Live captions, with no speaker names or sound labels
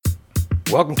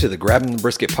Welcome to the Grabbing the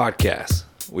Brisket podcast.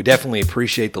 We definitely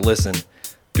appreciate the listen.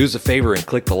 Do us a favor and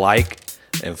click the like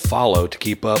and follow to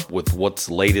keep up with what's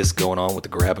latest going on with the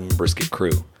Grabbing the Brisket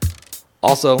crew.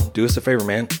 Also, do us a favor,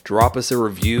 man. Drop us a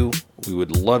review. We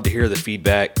would love to hear the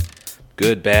feedback.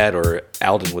 Good, bad, or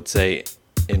Alden would say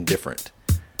indifferent.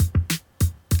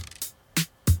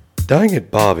 Dang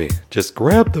it, Bobby. Just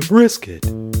grab the brisket.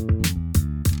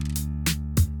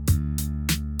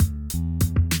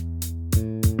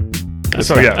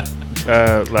 So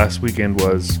last weekend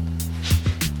was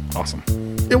awesome.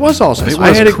 It was awesome. It I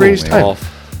was had a cool, great man.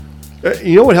 time.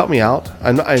 You know what helped me out?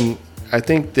 I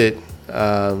think that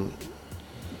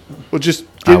just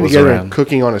getting together and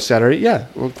cooking on a Saturday. Yeah,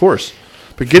 well, of course.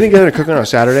 But getting together and cooking on a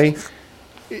Saturday,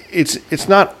 it's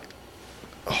not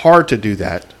hard to do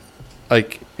that.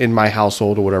 Like in my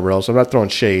household or whatever else. I'm not throwing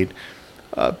shade.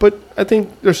 But I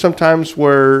think there's some times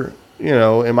where, you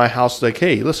know, in my house, like,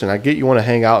 hey, listen, I get you want to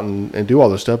hang out and do all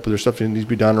this stuff, but there's stuff that needs to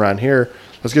be done around here.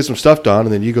 Let's get some stuff done,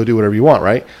 and then you go do whatever you want,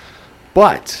 right?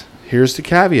 But here's the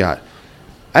caveat.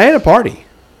 I had a party.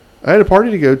 I had a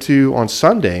party to go to on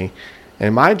Sunday,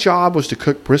 and my job was to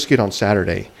cook brisket on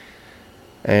Saturday.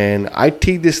 And I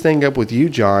teed this thing up with you,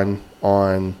 John,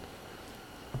 on,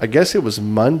 I guess it was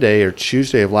Monday or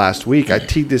Tuesday of last week. I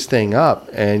teed this thing up,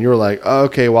 and you were like, oh,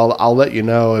 okay, well, I'll let you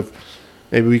know if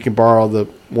maybe we can borrow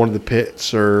one of the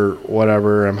pits or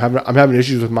whatever. I'm having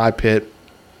issues with my pit.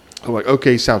 I'm like,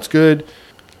 okay, sounds good.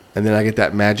 And then I get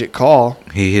that magic call.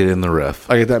 He hit in the rough.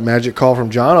 I get that magic call from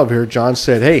John over here. John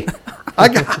said, hey,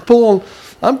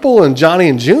 I'm pulling Johnny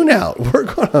and June out. We're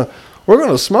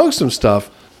gonna smoke some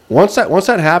stuff. Once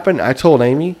that happened, I told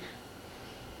Amy.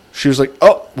 She was like,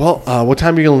 oh, well, what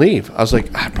time are you going to leave? I was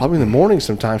like, probably in the morning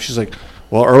sometime. She's like,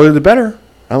 well, earlier the better.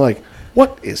 I'm like,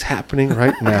 what is happening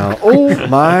right now? Oh,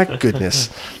 my goodness.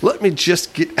 Let me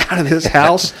just get out of this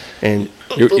house. And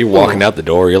You're walking out the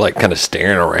door. You're like kind of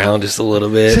staring around just a little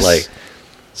bit. Like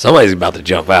somebody's about to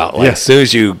jump out. Like as soon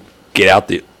as you get out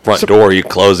the front door, you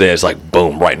close it. It's like,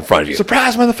 boom, right in front of you.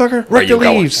 Surprise, motherfucker. Rip the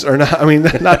leaves. Or not, I mean,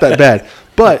 not that bad.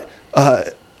 But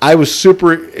I was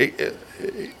super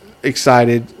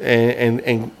excited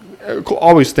and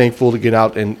always thankful to get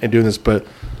out and doing this. But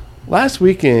last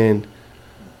weekend,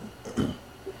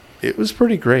 it was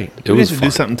pretty great. We had to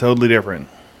do something totally different.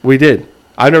 We did.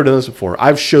 I've never done this before.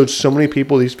 I've showed so many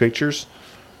people these pictures.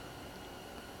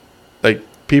 Like,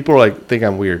 people are like, think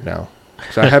I'm weird now.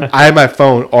 So I have my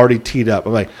phone already teed up.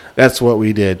 I'm like, that's what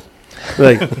we did.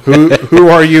 Like, who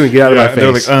are you? And get out of my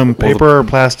face. They're like, paper or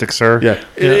plastic, sir. Yeah,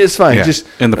 it's fine. Yeah. Just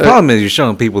and the problem is you're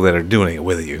showing people that are doing it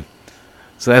with you.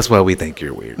 So that's why we think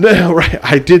you're weird. No, right.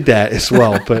 I did that as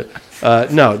well. But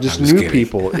no, just new kidding.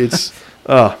 People. It's,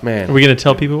 oh, man. Are we going to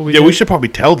tell people what we did? We should probably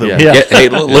tell them. Yeah. Hey,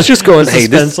 let's just go in. Hey,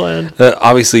 Suspense land.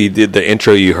 Obviously, you did the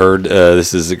intro you heard.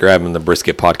 This is the Grabbing the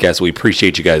Brisket podcast. We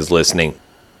appreciate you guys listening.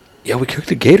 Yeah, we cooked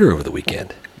a gator over the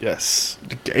weekend. Yes.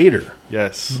 The gator.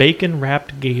 Yes. Bacon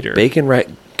wrapped gator. Bacon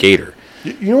wrapped gator.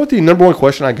 You know what the number one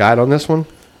question I got on this one?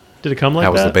 Did it come like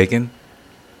How was that? the bacon?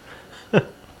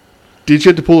 Did you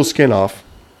have to pull the skin off?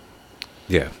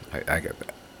 Yeah, I get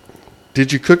that.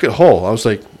 Did you cook it whole? I was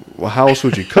like, well, how else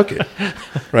would you cook it?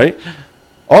 Right?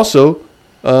 Also,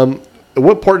 at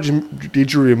what part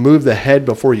did you remove the head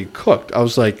before you cooked? I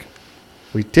was like,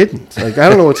 we didn't. Like, I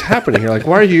don't know what's happening here. Like,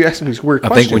 why are you asking these weird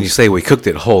questions? I think when you say we cooked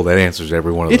it whole, that answers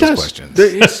every one of those questions.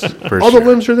 All the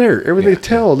limbs are there. Everything to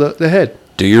tell, the head.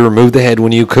 Do you remove the head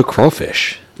when you cook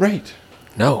crawfish? Right.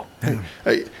 No.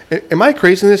 Am I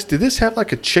crazy in this? Did this have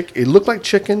like a chick? It looked like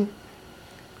chicken.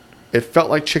 It felt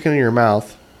like chicken in your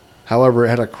mouth. However, it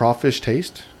had a crawfish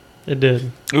taste. It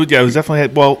did. It was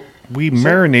definitely we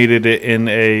marinated it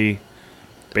in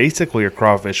basically a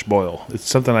crawfish boil. It's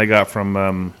something I got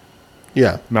from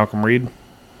Malcolm Reed,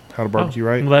 How to Barbecue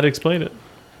Right. I'm glad to explain it.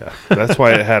 Yeah, that's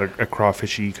why it had a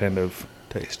crawfishy kind of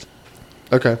taste.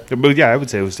 Okay. But yeah, I would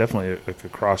say it was definitely a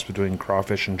cross between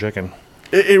crawfish and chicken.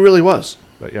 It really was.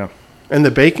 But yeah. And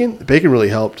the bacon really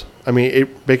helped. I mean,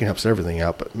 bacon helps everything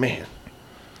out, but man.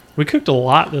 We cooked a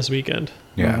lot this weekend.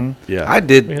 Yeah. Mm-hmm. Yeah. I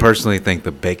did personally think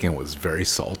the bacon was very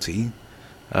salty.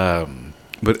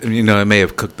 But, you know, it may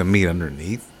have cooked the meat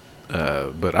underneath.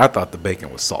 But I thought the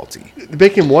bacon was salty. The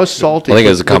bacon was salty. I think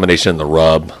it was a combination of the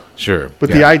rub. Sure.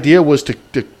 But the idea was to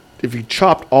if you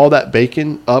chopped all that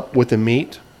bacon up with the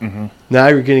meat, now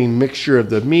you're getting a mixture of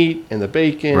the meat and the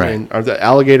bacon, or the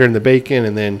alligator and the bacon,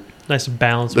 and then nice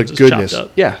balance. The goodness.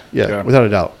 Chopped up. Yeah, without a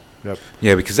doubt. Yep.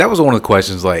 Yeah, because that was one of the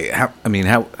questions. Like,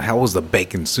 how was the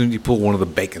bacon? As soon as you pull one of the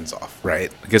bacons off,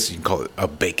 right? I guess you can call it a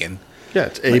bacon. Yeah,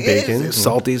 it's bacon. It's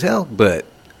salty as hell, but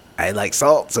I like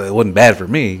salt, so it wasn't bad for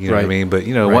me. You know what I mean? But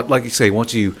you know, like you say,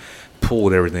 once you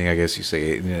pulled everything, I guess you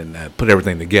say, and put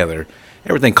everything together.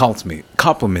 Everything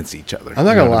complements each other. I'm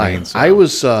not gonna lie. I mean?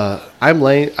 So, I'm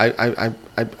laying.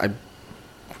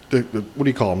 What do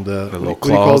you call them? The little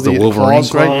claws, the Wolverine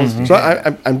claws, right? Mm-hmm. So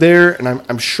I'm there and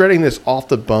I'm shredding this off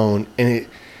the bone, and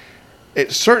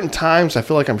at certain times I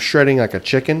feel like I'm shredding like a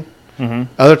chicken.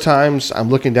 Mm-hmm. Other times I'm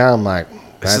looking down, I'm like,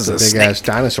 that's a big ass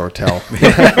dinosaur tail.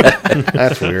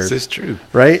 That's weird. This is true,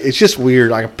 right? It's just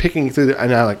weird. Like I'm picking through,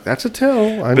 and I'm like, that's a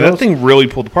tail. But that thing really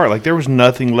pulled apart. Like there was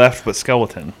nothing left but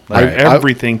skeleton. Like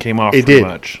everything came off. It pretty did.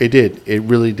 Much. It did. It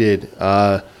really did.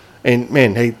 And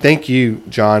man, hey, thank you,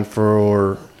 John,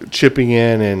 for chipping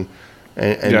in and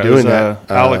doing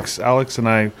that. Alex and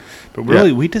I. But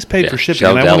really, we just paid for shipping.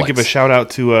 And I want to give a shout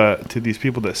out to these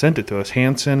people that sent it to us,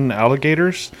 Hanson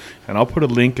Alligators, and I'll put a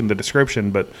link in the description.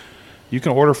 But you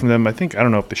can order from them. I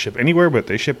don't know if they ship anywhere, but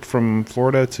they ship from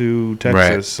Florida to Texas.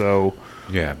 Right. So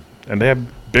yeah, and they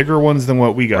have bigger ones than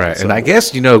what we got. Right, so. and I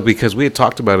guess because we had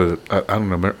talked about it. I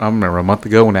remember a month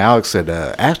ago when Alex had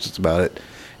asked us about it.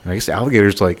 And I guess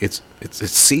alligators it's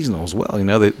seasonal as well.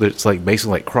 It's like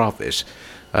basically like crawfish.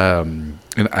 And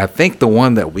I think the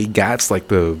one that we got's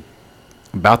like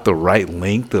about the right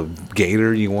length of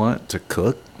gator you want to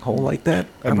cook whole like that.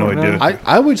 I have no idea.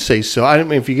 I would say so. I don't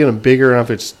mean if you get them bigger enough,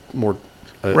 it's more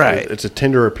right. It's a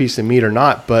tenderer piece of meat or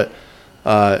not. But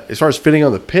as far as fitting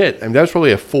on the pit, I mean that's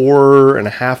probably a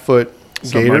 4.5 foot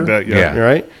something gator. Like that, yeah.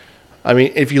 Right. I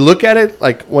mean, if you look at it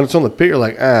like when it's on the pit, you're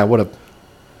like,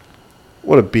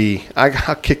 what a bee.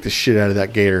 I'll kick the shit out of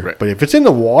that gator. Right. But if it's in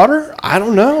the water, I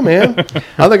don't know, man.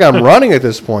 I think I'm running at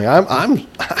this point. I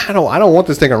don't want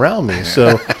this thing around me.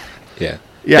 So yeah.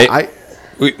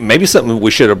 Maybe something we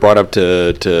should have brought up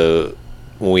to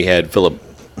when we had Philip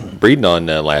Breeden on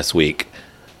last week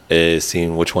is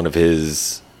seeing which one of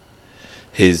his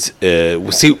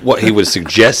see what he would have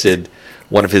suggested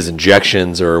one of his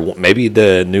injections or maybe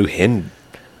the new hen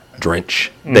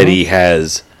drench that he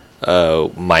has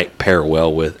might pair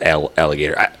well with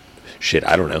alligator.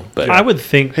 I don't know, but I would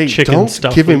think chicken don't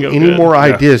stuff. Give him any more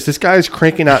ideas. This guy's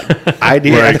cranking out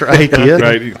idea after idea.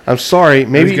 Right. I'm sorry.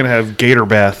 Maybe he's gonna have gator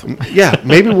bath. Yeah,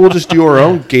 maybe we'll just do our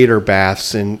own gator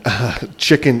baths and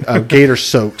chicken gator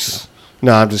soaks.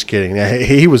 No, I'm just kidding.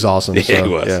 He was awesome. Yeah, so, he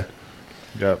was. Yeah.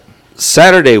 Yep.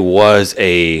 Saturday was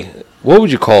what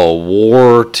would you call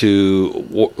war to?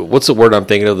 What's the word I'm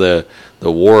thinking of? The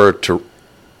war to.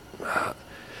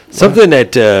 Something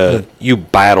that you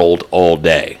battled all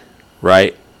day,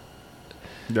 right?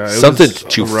 Yeah, something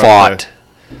that you fought.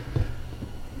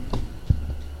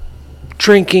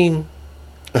 Drinking,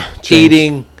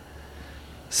 eating,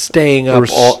 staying up.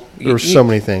 There were so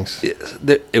many things.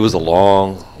 It was a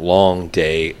long, long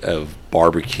day of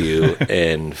barbecue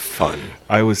and fun.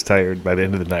 I was tired by the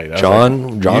end of the night.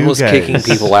 John was kicking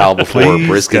people out before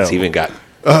briskets even got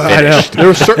I know. There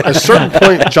was a certain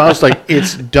point, John's like,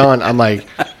 it's done. I'm like,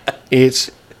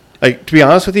 it's like, to be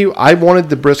honest with you, I wanted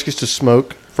the briskets to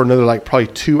smoke for another like probably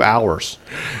 2 hours.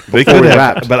 They could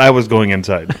have, but I was going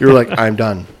inside. You were like, I'm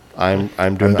done. I'm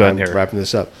done here. Wrapping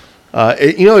this up.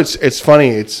 It's funny.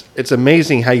 It's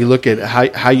amazing how you look at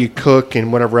how you cook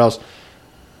and whatever else.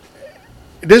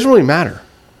 It doesn't really matter.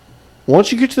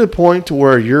 Once you get to the point to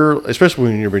where especially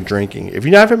when you've been drinking, if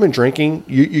you haven't been drinking,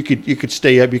 you could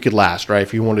stay up, you could last, right?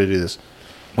 If you wanted to do this.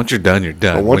 Once you're done, you're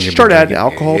done. But once you start adding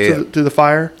alcohol to the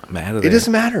fire, it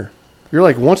doesn't matter. You're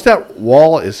like, once that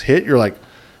wall is hit, you're like,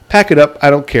 pack it up. I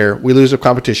don't care. We lose a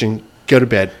competition. Go to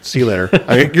bed. See you later.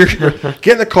 I mean, you're get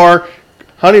in the car.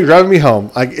 Honey, you're driving me home.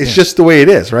 Like it's just the way it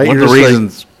is, right? One of the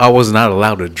reasons I was not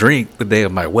allowed to drink the day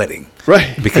of my wedding.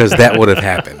 Right. Because that would have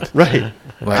happened. Right.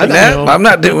 Like, I'm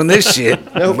not doing this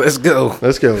shit. Nope. Let's go.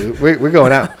 We're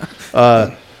going out.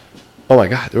 Oh my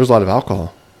God, there was a lot of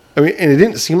alcohol. I mean, and it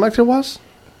didn't seem like there was.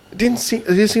 It didn't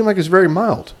seem like it was very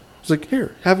mild. It was like,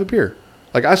 here, have a beer.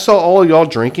 Like I saw all y'all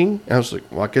drinking, and I was like,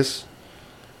 well, I guess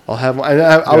I'll have one.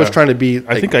 I was trying to be.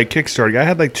 Like, I think I kickstarted. I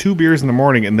had like 2 beers in the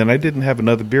morning, and then I didn't have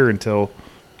another beer until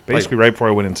basically right before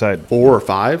I went inside. 4 or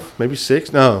 5, maybe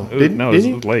 6. No, it was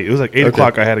late. It was like 8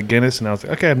 o'clock. I had a Guinness, and I was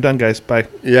like, okay, I'm done, guys. Bye.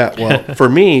 Yeah. Well, for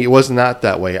me, it was not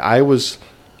that way. I was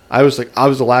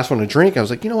the last one to drink. I was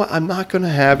like, you know what? I'm not going to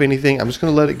have anything. I'm just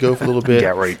going to let it go for a little bit. Yeah,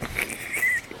 right.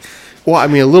 Well, I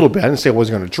mean, a little bit. I didn't say I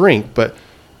wasn't going to drink, but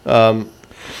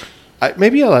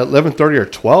maybe at 11:30 or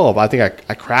 12, I think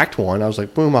I cracked one. I was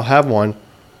like, boom, I'll have one.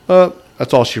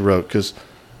 That's all she wrote because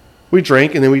we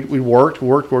drank and then we worked,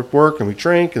 and we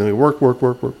drank and then we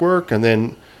work, and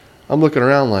then I'm looking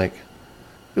around like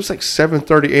it was like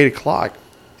 7:30, 8 o'clock,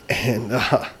 and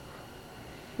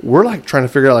we're like trying to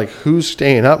figure out like who's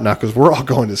staying up now because we're all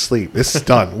going to sleep. This is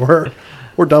done. We're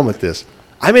done with this.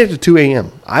 I made it to 2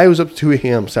 a.m. I was up to 2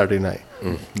 a.m. Saturday night.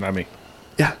 Not me.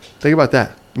 Yeah, think about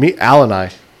that. Me, Al, and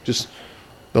I, just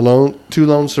two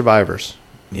lone survivors.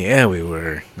 Yeah, we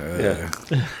were. Yeah.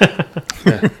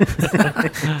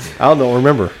 I don't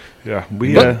remember. Yeah,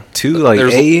 we 2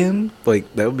 a.m.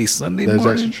 Like that would be Sunday morning.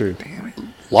 That's actually true. Damn it.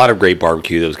 A lot of great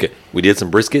barbecue. That was good. We did some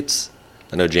briskets.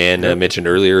 I know Jan mentioned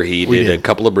earlier he did a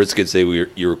couple of briskets that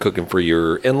you were cooking for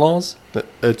your in-laws.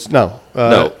 It's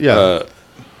Well,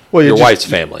 your wife's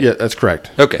family. Yeah, that's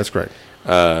correct. Okay, that's correct.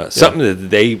 Something that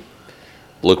they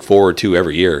look forward to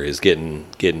every year is getting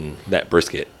that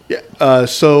brisket. Yeah.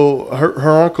 So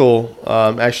her uncle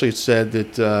actually said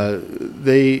that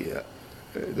the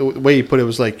way he put it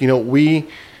was like, we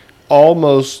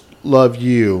almost love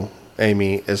you,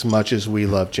 Amy, as much as we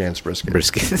love Jan's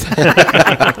brisket.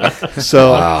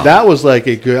 So that was like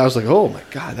I was like, oh my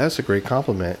God, that's a great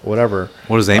compliment. Whatever.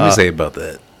 What does Amy say about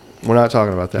that? We're not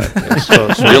talking about that. So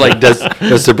you're like,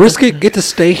 does the brisket get to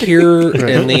stay here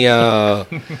in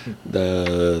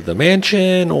the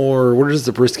mansion, or where does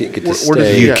the brisket get to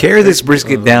stay? You carry this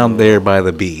brisket down there by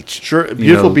the beach. Sure,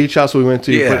 beautiful beach house we went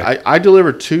to. Yeah. I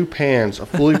delivered 2 pans of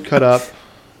fully cut up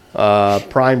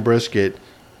prime brisket,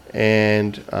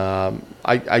 and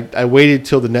I waited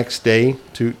till the next day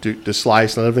to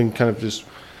slice and everything, kind of just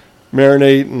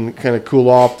marinate and kind of cool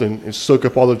off and soak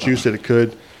up all the juice that it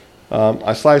could.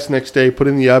 I sliced the next day, put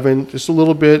in the oven just a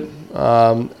little bit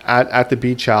at the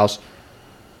beach house.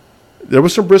 There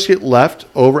was some brisket left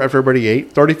over after everybody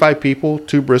ate. 35 people,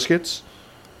 2 briskets.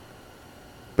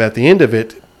 But at the end of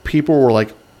it, people were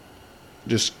like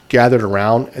just gathered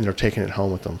around and they're taking it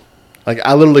home with them. Like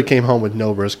I literally came home with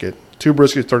no brisket. 2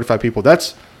 briskets, 35 people.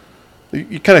 That's,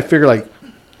 you kind of figure like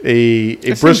a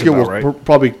brisket will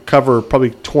probably cover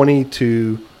 20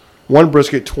 to, one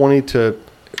brisket 20 to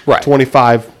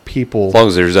 25 people. As long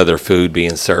as there's other food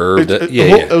being served.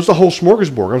 It was the whole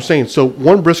smorgasbord. I'm saying, so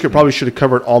one brisket probably should have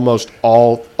covered almost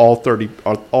all 30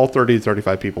 to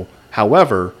 35 people.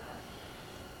 However,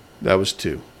 that was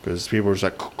 2 because people were just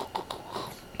like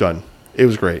done. It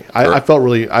was great. I felt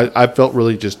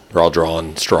really just. We're all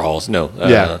drawing straws.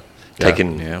 No.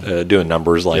 Doing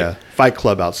numbers like Fight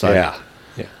Club outside. Yeah.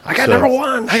 I got number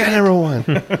 1. I got number 1.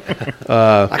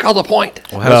 I called the point.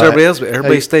 Well, how's everybody else?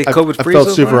 Everybody stay COVID free. I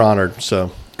felt super honored.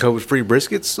 So COVID free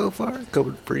briskets so far.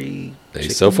 COVID free.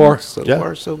 So far,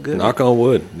 so good. Knock on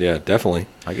wood. Yeah, definitely.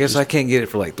 I guess I can't get it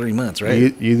for like 3 months,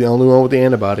 right? You the only one with the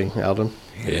antibody, Alden.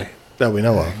 Yeah. That we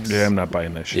know of. Yeah, I'm not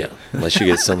buying that shit. Yeah, unless you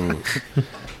get some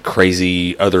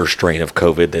crazy other strain of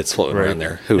COVID that's floating around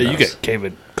there. Who knows? You get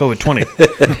COVID 20.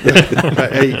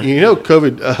 Hey,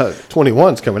 COVID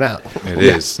 21 is coming out. It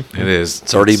is.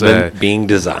 It's already been being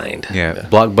designed. Yeah,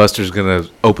 Blockbuster's going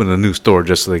to open a new store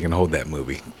just so they can hold that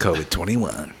movie, COVID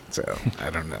 21. So,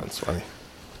 I don't know. It's funny.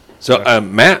 So,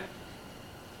 Matt,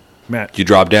 you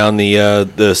dropped down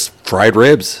the fried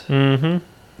ribs. Mm-hmm.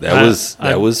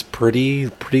 That was pretty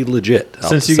legit.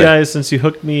 Since you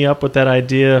hooked me up with that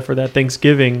idea for that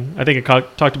Thanksgiving, I think I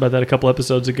talked about that a couple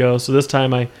episodes ago. So this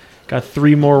time I got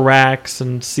 3 more racks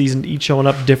and seasoned each one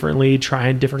up differently,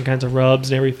 trying different kinds of rubs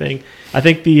and everything. I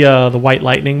think the White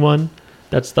Lightning one,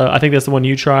 I think that's the one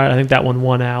you tried. I think that one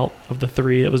won out of the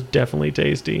 3. It was definitely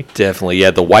tasty. Definitely, yeah.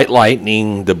 The White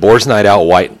Lightning, the Boar's Night Out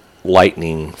White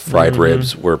Lightning fried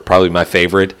ribs were probably my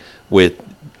favorite, with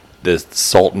the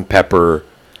salt and pepper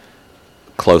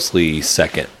closely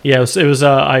second. Yeah, it was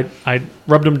I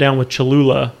rubbed them down with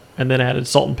Cholula and then added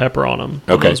salt and pepper on them.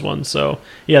 Okay. Those ones. So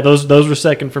yeah, those were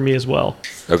second for me as well.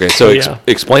 Okay, so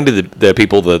explain to the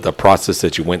people the process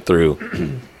that you went through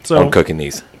on cooking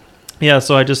these. Yeah,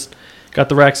 so I just got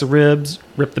the racks of ribs,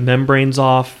 ripped the membranes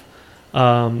off,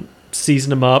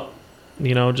 seasoned them up.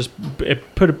 Just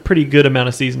put a pretty good amount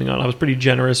of seasoning on. I was pretty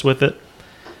generous with it.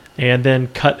 And then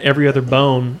cut every other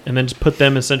bone, and then just put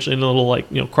them essentially in a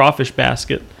little crawfish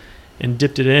basket, and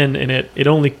dipped it in. And it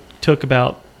only took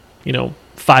about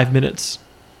 5 minutes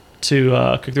to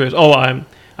cook the ribs. Oh,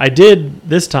 I did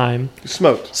this time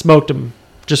smoked them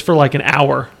just for like an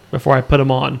hour before I put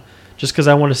them on, just because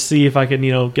I want to see if I could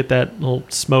get that little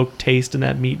smoked taste in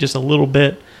that meat just a little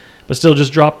bit, but still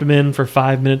just dropped them in for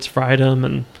 5 minutes, fried them,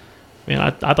 and. Man,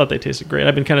 I thought they tasted great.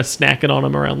 I've been kind of snacking on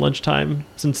them around lunchtime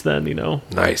since then,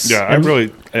 Nice. Yeah,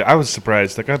 I was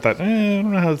surprised. Like I thought, I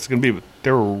don't know how this is going to be, but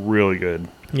they were really good.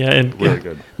 Yeah, and really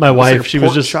good. My wife, she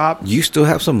was just chop. You still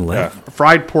have some left? Yeah.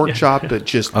 Fried pork chop that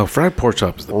just fried pork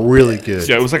chop is really good.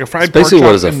 Yeah, it was like a fried pork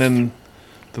chop, and then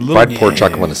the little fried pork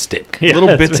chop on a stick.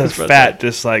 Little bits of fat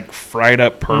just like fried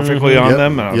up perfectly on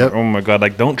them. And I was like, oh my God,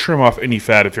 like don't trim off any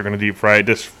fat if you're going to deep fry it.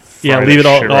 Just leave it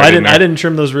all. No, I didn't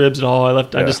trim those ribs at all.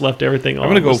 I just left everything on. I'm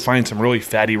gonna go find some really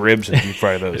fatty ribs and deep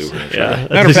fry those.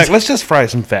 Matter of fact, let's just fry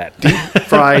some fat. Deep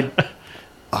fried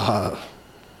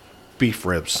beef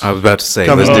ribs. I was about to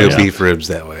say, let's do beef ribs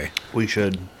that way. We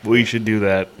should do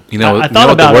that. You know what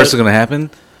the worst is gonna happen?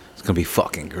 It's gonna be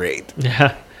fucking great.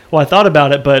 Yeah. Well, I thought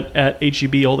about it, but at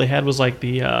HEB, all they had was like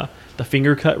the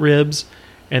finger cut ribs,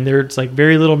 and there's like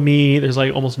very little meat. There's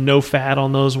like almost no fat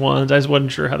on those ones. I just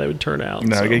wasn't sure how they would turn out.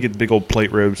 No, I gotta get the big old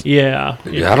plate ribs. Yeah.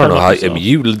 I don't know how. I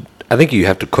mean, I think you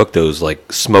have to cook those,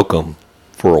 like smoke them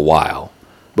for a while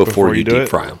before you deep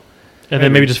fry them, and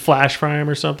then maybe just flash fry them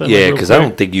or something. Yeah, because I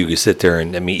don't think you could sit there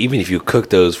and even if you cook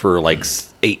those for like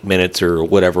 8 minutes or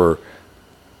whatever,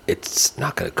 it's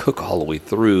not going to cook all the way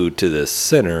through to the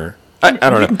center. I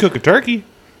don't know. You can cook a turkey.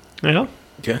 Yeah.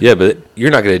 Yeah, but you're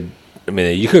not going to. I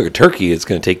mean, you cook a turkey, it's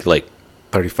going to take like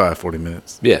 35, 40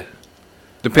 minutes. Yeah.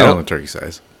 Depending on the turkey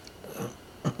size.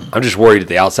 I'm just worried that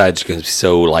the outside's going to be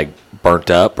so like burnt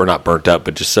up, or not burnt up,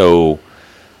 but just so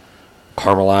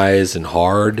caramelized and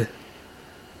hard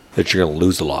that you're going to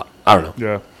lose a lot. I don't know.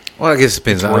 Yeah. Well, I guess it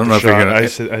depends. I don't know if you're going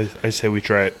to. I say we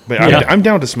try it. But I'm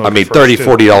down to smoke. I mean, $30,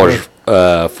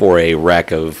 $40 for a rack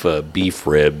of beef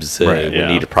ribs. We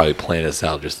need to probably plan this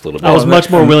out just a little bit. I was much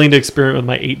more willing to experiment with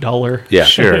my $8. Yeah,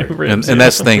 sure. and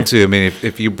that's the thing too. I mean,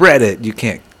 if you bread it, you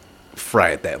can't fry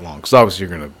it that long because obviously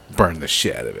you're going to burn the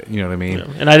shit out of it. You know what I mean?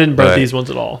 Yeah. And I didn't bread these ones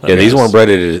at all. Yeah, these weren't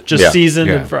breaded. Just seasoned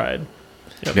and fried.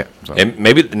 Yep. Yeah. So. And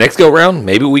maybe the next go round,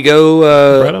 maybe we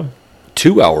go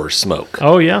 2 hours smoke.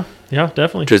 Oh yeah. Yeah,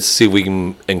 definitely. Just to see if we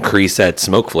can increase that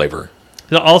smoke flavor.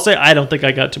 I'll say I don't think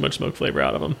I got too much smoke flavor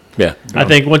out of them. Yeah. I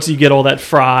think once you get all that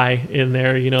fry in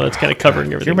there, that's kind of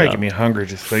covering everything. You're making me hungry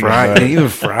just thinking about it. Even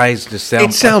fries just sound...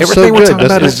 It sounds everything so good, we're talking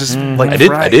about is just like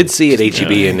I did see at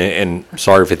HEB, and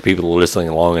sorry for the people listening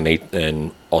along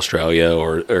in Australia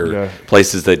or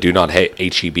places that do not have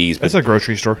HEBs. It's a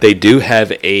grocery store. They do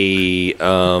have a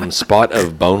spot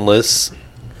of boneless...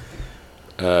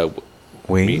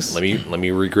 wings. Let me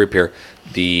regrip here.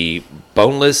 The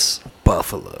boneless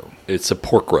buffalo. It's a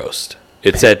pork roast.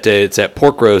 It's at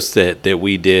pork roast that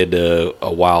we did a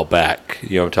while back.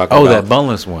 You know what I'm talking about? Oh, that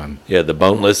boneless one. Yeah, the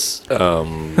boneless pork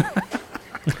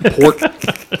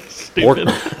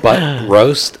butt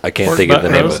roast. I can't think of the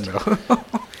name of it.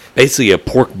 Basically, a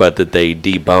pork butt that they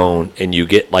debone, and you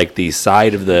get like the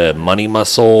side of the money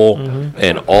muscle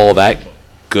and all that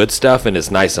good stuff, and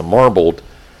it's nice and marbled.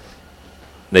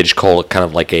 They just call it kind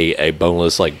of like a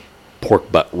boneless like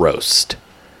pork butt roast,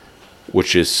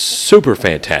 which is super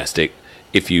fantastic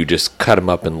if you just cut them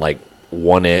up in like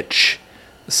 1-inch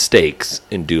steaks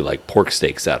and do like pork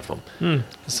steaks out of them.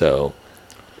 So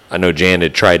I know Jan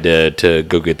had tried to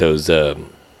go get those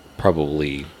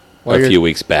probably a few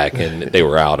weeks back, and they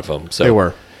were out of them. So They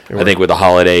were. I think with the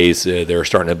holidays, they were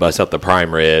starting to bust out the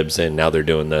prime ribs, and now they're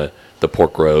doing the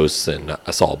pork roasts, and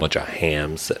I saw a bunch of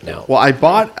hams sitting out. Well, I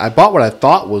bought what I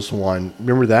thought was one.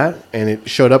 Remember that? And it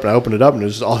showed up, and I opened it up, and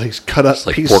there's all these cut up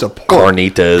like pieces of pork.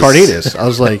 Carnitas. I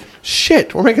was like,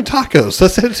 shit, we're making tacos.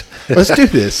 Let's do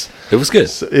this. It was good.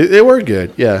 So they were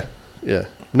good. Yeah.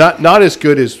 Not as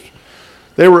good as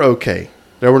they were. Okay,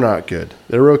 they were not good.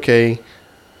 They were okay.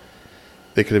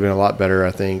 They could have been a lot better,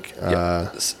 I think.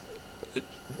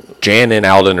 Jan and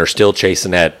Alden are still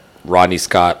chasing that Rodney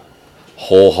Scott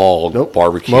whole hog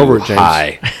barbecue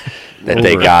high that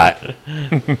they got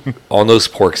on those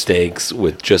pork steaks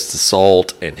with just the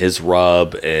salt and his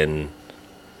rub, and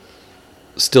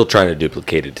still trying to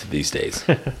duplicate it to these days.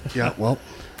 Yeah, well,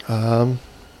 I'm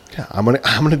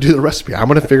gonna do the recipe. I'm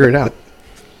gonna figure it out.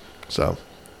 So,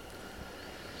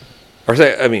 other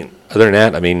than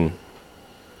that,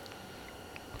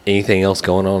 anything else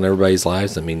going on in everybody's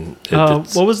lives? What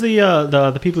was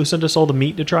the people who sent us all the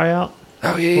meat to try out?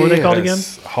 Oh yeah, what were they called again?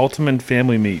 Halteman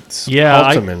Family Meats. Yeah,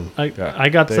 Halteman. I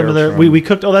got some of their. We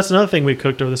cooked. Oh, that's another thing we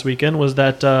cooked over this weekend was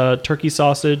that turkey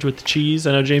sausage with the cheese.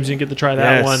 I know James didn't get to try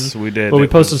that one. Yes, we did. But we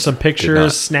posted some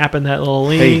pictures, snapping that little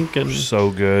link. And so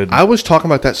good. I was talking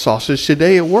about that sausage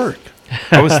today at work.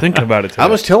 I was thinking about it today. I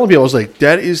was telling people, I was like,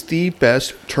 that is the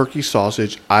best turkey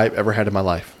sausage I've ever had in my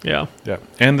life. Yeah.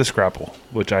 And the scrapple,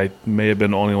 which I may have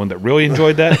been the only one that really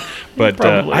enjoyed that, but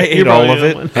I ate You're all of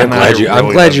it. I'm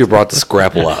glad you brought the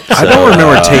scrapple up. I don't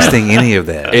remember tasting any of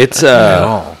that. It's at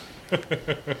all.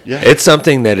 It's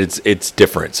something that it's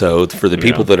different. So for the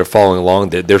people that are following along,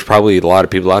 there's probably a lot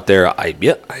of people out there. I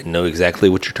know exactly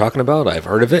what you're talking about. I've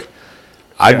heard of it.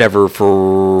 I've never,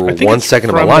 for 1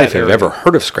 second of my life, have ever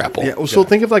heard of scrapple. Yeah. Well, so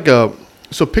think of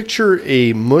picture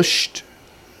a mushed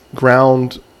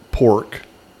ground pork,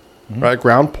 right?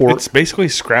 Ground pork. It's basically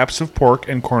scraps of pork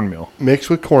and cornmeal mixed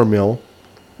with cornmeal,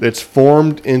 that's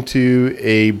formed into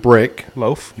a brick.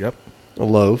 Loaf. Yep. A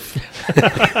loaf.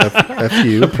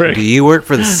 F-U. Do you work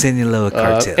for the Sinaloa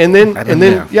cartel? And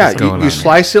then you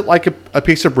slice it like a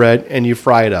piece of bread and you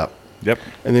fry it up. Yep.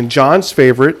 And then John's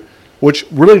favorite, which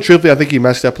really and truthfully I think you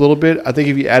messed up a little bit. I think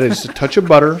if you added just a touch of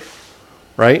butter,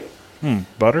 right?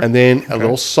 Butter. And then a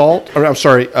little salt. Or, I'm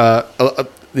sorry.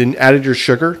 Then added your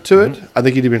sugar to it. I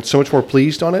think you'd have been so much more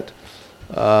pleased on it.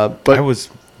 But I was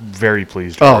very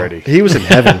pleased already. He was in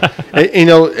heaven.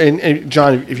 and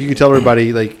John, if you could tell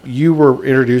everybody, like you were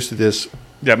introduced to this.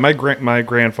 Yeah, my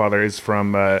grandfather is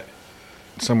from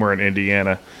somewhere in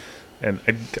Indiana, and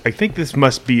I think this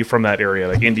must be from that area,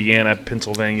 like Indiana,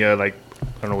 Pennsylvania, like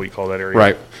I don't know what you call that area,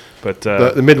 Right? But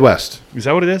the Midwest. Is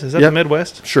that what it is? Is that the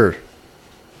Midwest? Sure.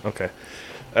 Okay.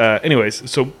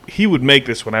 Anyways, so he would make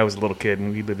this when I was a little kid,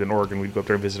 and we lived in Oregon. We'd go up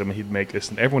there and visit him, and he'd make this.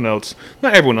 And everyone else,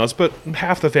 not everyone else, but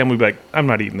half the family would be like, I'm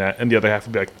not eating that. And the other half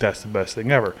would be like, that's the best thing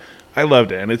ever. I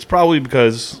loved it. And it's probably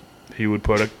because he would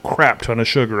put a crap ton of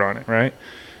sugar on it, right?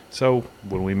 So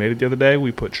when we made it the other day,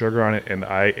 we put sugar on it, and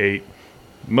I ate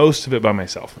most of it by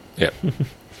myself. Yeah.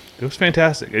 It was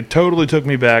fantastic. It totally took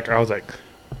me back. I was like,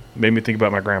 made me think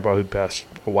about my grandpa who'd passed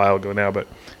a while ago now, but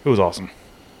it was awesome.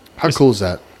 How cool is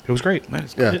that? It was great.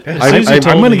 Yeah. I'm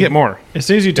going to get more. As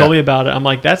soon as you told me about it, I'm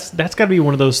like, that's got to be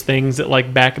one of those things that,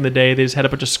 like, back in the day, they just had a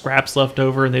bunch of scraps left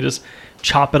over, and they just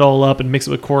chop it all up and mix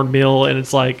it with cornmeal, and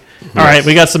it's like, all right,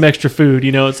 we got some extra food.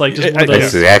 It's like just one of those.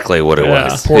 That's exactly what it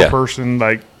was. Poor person,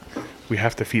 like, we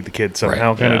have to feed the kids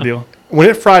somehow kind of deal. When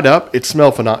it fried up, it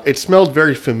smelled phenomenal. It smelled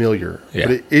very familiar. Yeah.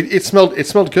 But it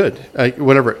smelled good. Like,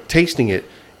 whatever. Tasting it,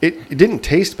 it didn't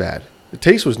taste bad. The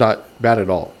taste was not bad at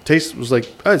all. Taste was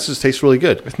like, this just tastes really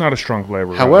good. It's not a strong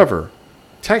flavor. However,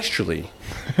 texturally,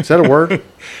 is that a word?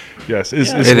 Yes. It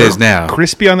is now.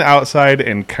 Crispy on the outside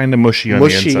and kind of mushy on the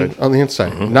inside. On the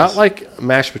inside. Mm-hmm. Not like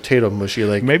mashed potato mushy.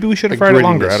 Like maybe we should have fried it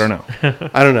longer. I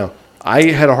don't know. I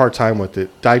had a hard time with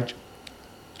it.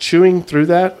 Chewing through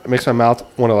that, it makes my mouth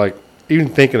want to, like, even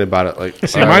thinking about it. Like,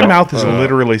 see, my mouth is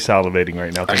literally salivating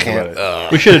right now thinking about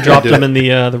it. We should have dropped them in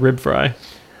the rib fry.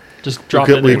 Just drop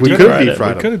it in there. We could have deep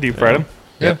fried them. We could have deep fried them.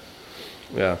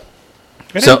 Yeah.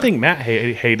 I didn't think Matt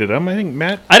hated them. I think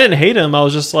Matt... I didn't hate him. I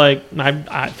was just like,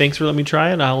 thanks for letting me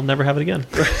try it. I'll never have it again.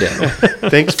 Yeah.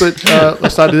 Thanks, but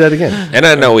let's not do that again. And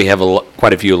I know we have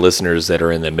quite a few listeners that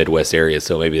are in the Midwest area,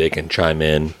 so maybe they can chime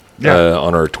in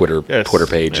on our Twitter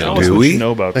page. Yeah, do we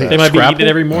know about that? They might be eating it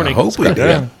every morning. I hope we do.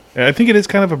 Yeah. I think it is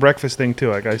kind of a breakfast thing, too.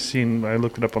 Like, I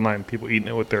looked it up online. People eating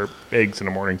it with their eggs in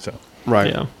the morning. So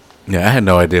Right. Yeah, I had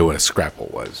no idea what a Scrapple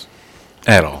was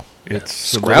at all. It's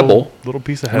Scrabble. Little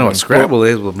piece of I heaven. know what Scrabble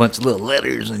is with a bunch of little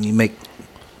letters, and you make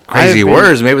crazy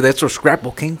words. Maybe that's where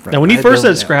Scrapple came from. Now, when you first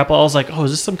said Scrapple, I was like, oh,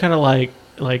 is this some kind of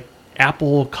like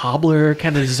apple cobbler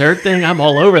kind of dessert thing? I'm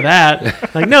all over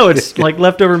that. Like, no, it's like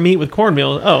leftover meat with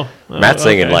cornmeal. Matt's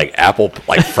thinking like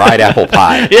fried apple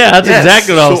pie. Yeah, that's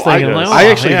exactly what I was thinking. I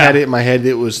actually had it in my head.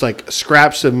 It was like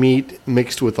scraps of meat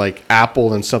mixed with like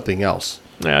apple and something else.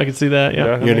 Yeah, I can see that.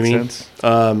 Yeah, you know what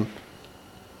I mean.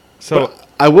 So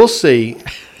I will say,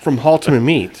 from Halteman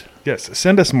Meat, yes,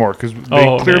 send us more because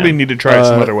they clearly need to try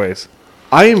some other ways.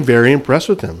 I am very impressed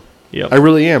with them. Yep. I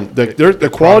really am. The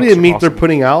quality of meat they're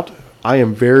putting out, I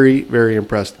am very, very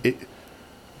impressed.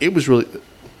 It was really,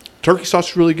 turkey sauce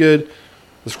is really good.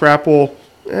 The Scrapple,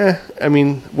 I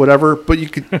mean, whatever. But you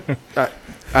could,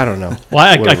 I don't know. Well,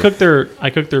 I cooked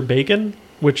their bacon,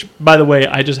 which, by the way,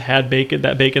 I just had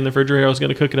that bacon in the refrigerator. I was going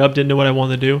to cook it up, didn't know what I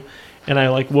wanted to do, and I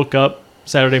woke up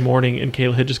Saturday morning and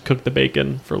Kayla had just cooked the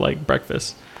bacon for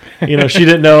breakfast. She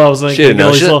didn't know I was like, she didn't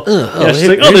know. She's like,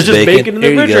 there's just bacon in the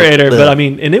refrigerator. But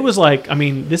and it was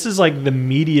this is like the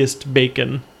meatiest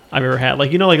bacon I've ever had.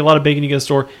 Like a lot of bacon you get in the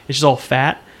store, it's just all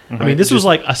fat. Mm-hmm. I mean, this was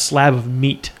like a slab of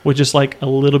meat with just like a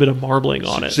little bit of marbling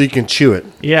on it. So you can chew it.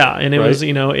 Yeah, and it was,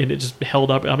 and it just held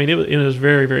up. I mean, it was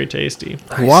very, very tasty.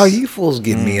 Nice. Why are you fools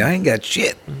getting me? I ain't got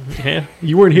shit. Yeah,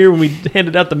 you weren't here when we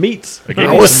handed out the meats.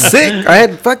 I was sick. I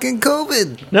had fucking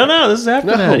COVID. No, this is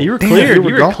after that. You were cleared.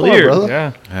 You were cleared. Brother.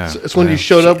 Yeah. It's when you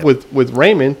showed up with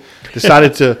Raymond,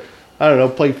 decided to, I don't know,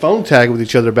 play phone tag with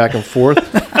each other back and forth.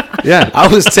 Yeah. I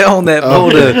was telling that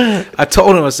I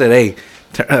told him, I said,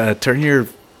 hey, turn your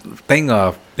thing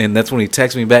off, and that's when he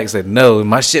texted me back and said no, and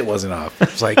my shit wasn't off. I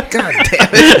was like, God damn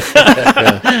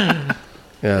it.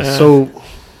 Yeah. So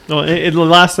the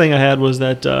last thing I had was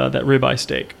that ribeye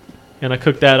steak, and I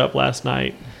cooked that up last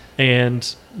night,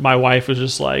 and my wife was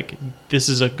just like, this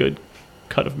is a good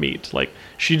cut of meat. Like,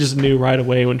 she just knew right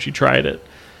away when she tried it,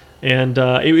 and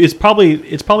it's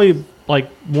probably like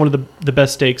one of the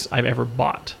best steaks I've ever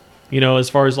bought. as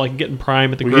far as like getting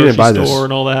Prime at the grocery store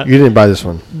and all that. You didn't buy this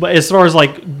one. But as far as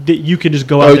like you can just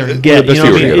go out there and get,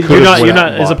 you're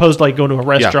not as opposed to like going to a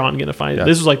restaurant and getting a fine.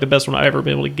 This was like the best one I've ever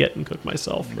been able to get and cook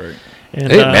myself. Right. And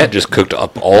Matt just cooked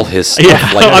up all his stuff.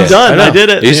 Yeah, like I'm done. I did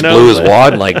it. He just blew his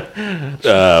wad in like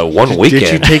 1 weekend.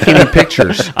 Did you take any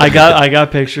pictures? I got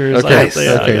pictures. Okay,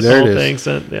 there it is.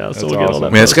 So we'll get all that. I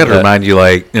mean, it's got to remind you,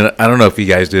 like, I don't know if you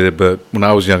guys did it, but when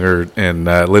I was younger and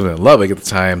living in Lubbock at the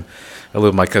time, I lived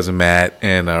with my cousin Matt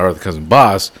and our other cousin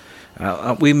Boss.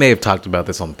 We may have talked about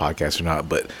this on the podcast or not,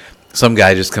 but some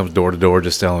guy just comes door to door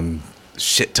just selling a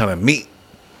shit ton of meat.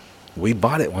 We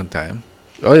bought it one time.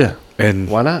 Oh yeah. And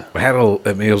why not?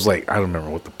 It was like, I don't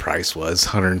remember what the price was,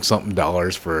 $100-something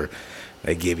for.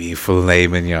 They give you filet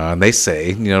mignon. They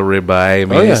say, ribeye. I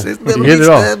mean, it's you get it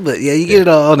all. But yeah, you get it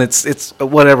all, and it's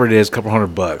whatever it is, a couple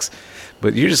 $100.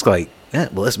 But you're just like,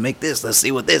 well, let's make this. Let's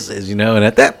see what this is, And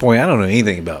at that point, I don't know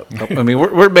anything about. I mean,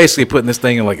 we're basically putting this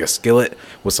thing in like a skillet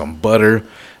with some butter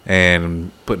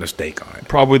and putting a steak on it.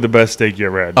 Probably the best steak you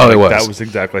ever had. Oh, it was. That was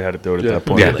exactly how to do it at that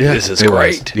point. Yeah, this is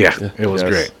great. It was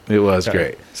great. It was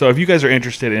great. So if you guys are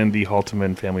interested in the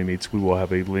Halteman family meats, we will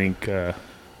have a link in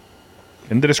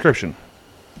the description.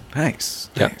 Nice.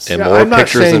 Yeah. Nice. And more I'm not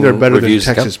pictures saying and they're better than reviews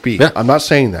Texas beef. Yeah. I'm not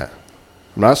saying that.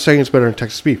 I'm not saying it's better than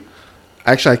Texas beef.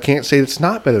 Actually, I can't say it's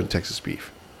not better than Texas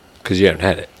beef. Because you haven't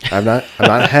had it. I've not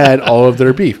had all of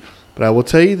their beef. But I will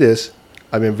tell you this.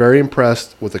 I've been very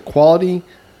impressed with the quality,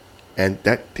 and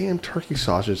that damn turkey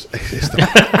sausage is the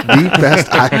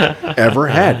best I've ever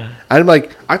had. I'm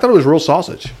like, I thought it was real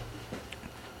sausage.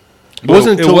 It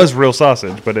was real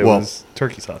sausage, but it was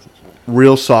turkey sausage.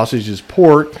 Real sausage is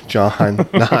pork, John,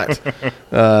 not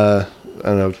I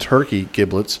don't know, turkey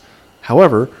giblets.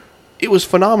 However, it was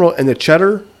phenomenal, and the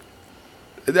cheddar.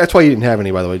 That's why you didn't have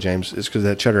any, by the way, James. It's because it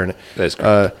had cheddar in it. That's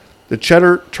great. The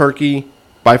cheddar turkey,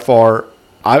 by far,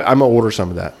 I'm gonna order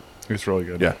some of that. It's really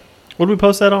good. Yeah. What did we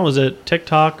post that on? Was it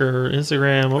TikTok or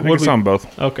Instagram? I think it's on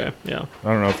both. Okay, yeah. I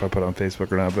don't know if I put it on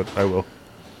Facebook or not, but I will.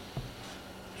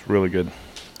 It's really good.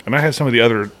 And I have some of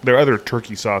their other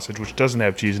turkey sausage, which doesn't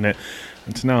have cheese in it.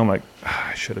 And so now I'm like,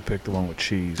 I should have picked the one with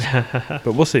cheese. But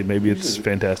we'll see. Maybe it's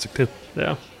fantastic too.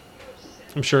 Yeah.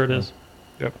 I'm sure it is.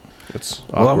 Yep.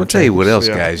 Well, I'm going to tell you what else,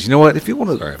 guys. You know what? If you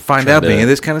want to find out any of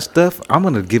this kind of stuff, I'm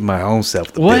going to give my own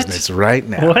self the business right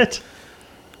now. What?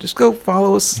 Just go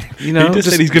follow us. He just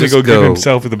said he's going to go give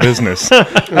himself the business.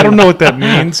 I don't know what that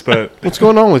means, but what's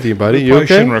going on with you, buddy? You okay?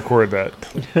 Shouldn't record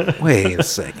that. Wait a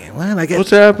second. Well, I guess what's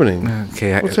happening?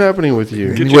 Okay, what's happening with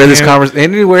you? Anywhere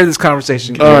this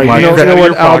conversation. All right, you know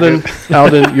what,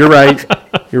 Alden, you're right.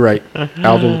 You're right,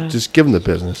 Alden. Just give him the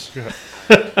business. Yeah.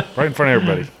 Right in front of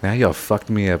everybody. Now y'all fucked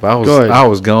me up. I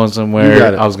was going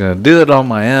somewhere. I was going to do it on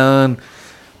my own.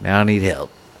 Now I need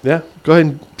help. Yeah, go ahead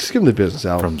and just give him the business,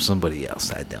 Alden. From somebody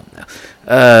else. I don't know.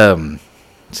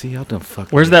 See, y'all done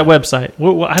fucked Where's me that website?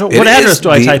 What address do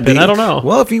I type in? I don't know.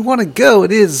 Well, if you want to go,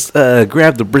 it is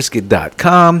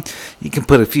grabthebrisket.com. You can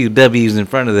put a few W's in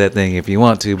front of that thing if you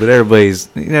want to, but everybody's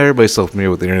so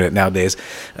familiar with the internet nowadays.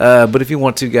 But if you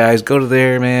want to, guys, go to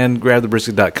there, man,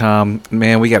 grabthebrisket.com.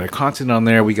 Man, we got our content on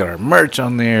there. We got our merch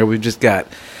on there. We've just got,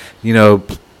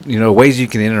 ways you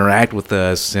can interact with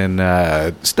us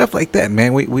and stuff like that,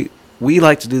 man. We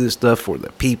like to do this stuff for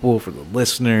the people, for the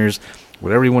listeners,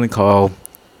 whatever you want to call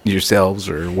yourselves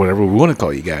or whatever we want to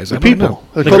call you guys. The people.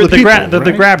 The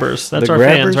grabbers. That's our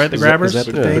fans, right? The grabbers. Is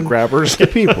that the grabbers. The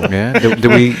people. Yeah.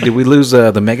 Did we lose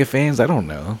the mega fans? I don't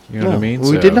know. You know what I mean?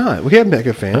 We did not. We have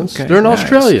mega fans. Okay, they're in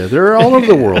Australia. They're all over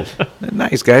the world.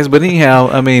 Nice guys. But anyhow,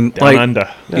 I mean, down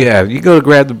under. Yeah. You go to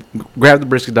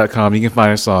grabthebrisket.com. You can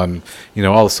find us on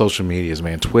all the social medias,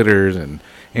 man. Twitters and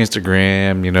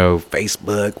Instagram,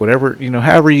 Facebook, whatever,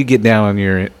 however you get down on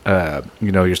your,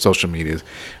 your social medias,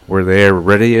 we're there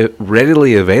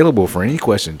readily available for any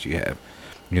questions you have,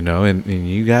 and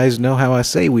you guys know how I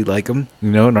say we like them,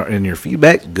 and your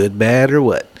feedback, good, bad, or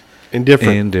what?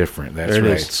 Indifferent. That's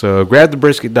right. So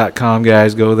grabthebrisket.com,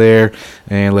 guys, go there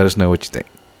and let us know what you think.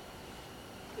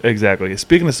 Exactly.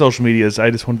 Speaking of social medias, I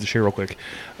just wanted to share real quick.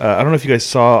 I don't know if you guys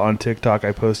saw on TikTok,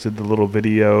 I posted the little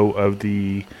video of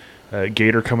the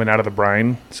gator coming out of the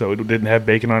brine, so it didn't have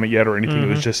bacon on it yet or anything.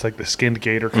 Mm-hmm. It was just like the skinned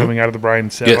gator coming out of the brine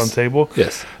and set on the table.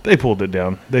 Yes. They pulled it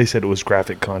down. They said it was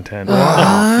graphic content.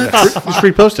 Just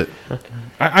repost it.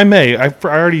 I may. I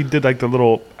already did like the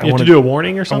little... You have to do a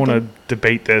warning or something? I want to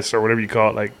debate this or whatever you call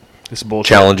it. Like, this is bullshit.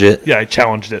 Challenge it? Yeah, I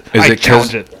challenged it.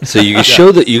 Challenged it. So you can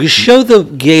show the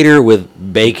gator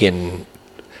with bacon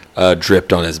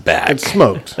dripped on his back. It's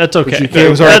smoked. That's okay. It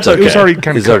was already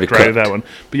kind of cooked, cooked. That one.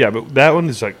 But that one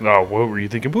is like, oh, what were you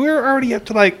thinking? But we were already up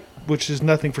to like which is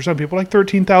nothing for some people, like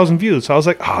 13,000 views. So I was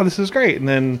like, oh, this is great. And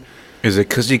then Is it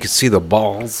because you could see the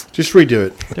balls Just redo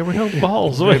it. There were no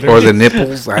balls. or the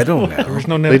nipples? I don't know. there was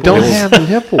no They nipples. don't have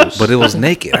nipples. But it was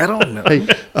naked. I don't know. Hey,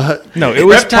 No, it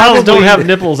was Reptiles don't probably have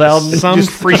nipples, Alden. some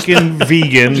freaking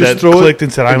vegan that throw it- clicked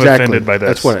and said, I'm exactly. offended by this.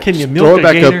 That's what. Can you Throw milk it a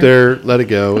back gator? up there. Let it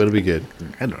go. It'll be good.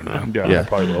 I don't know. Yeah, Yeah.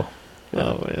 probably will.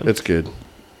 Oh, man. It's good.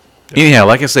 Anyhow,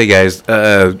 like I say, guys,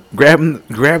 grab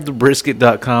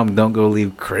thebrisket.com. Don't go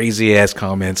leave crazy ass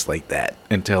comments like that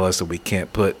and tell us that we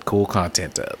can't put cool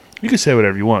content up. You can say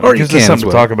whatever you want. Or It you gives us can something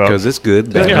to talk about. because it's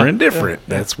good, better, Yeah. and different.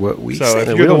 That's what we So say. if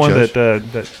we you're the don't one judge.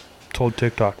 that told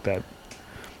TikTok that,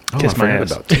 Oh, kiss I my forgot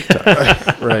ass. about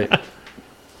TikTok. Right.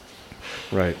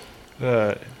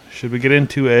 Right. Should we get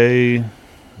into a... Are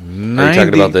you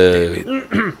talking about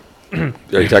the?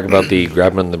 Are you talking about the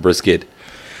grabbing the brisket?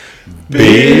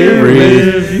 beer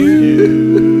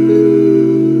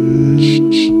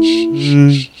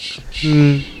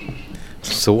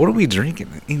So what are we drinking,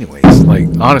 anyways? Like,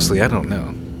 honestly, I don't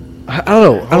know. I don't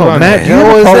know. I don't know. on, Matt, man. do you have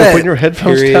How a is problem that? putting your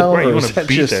headphones Period. down? Right, you or want is to that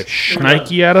beat just- the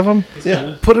shnikey out of them?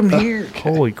 Yeah. Put them here.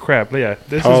 Holy crap! Yeah,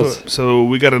 this Pause. so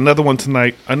we got another one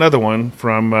tonight. Another one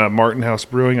from Martin House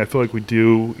Brewing. I feel like we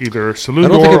do either Saloon I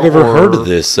don't think Door I've ever or- heard of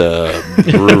this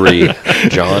brewery,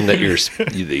 John, that you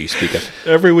speak of.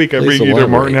 Every week I Please bring either elaborate.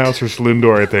 Martin House or Saloon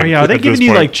Door. I think. Oh, yeah, are they at giving this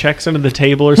you point. like checks under the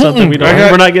table or something? We're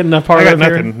got- not getting a part I got of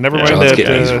here? nothing. Never mind John's that.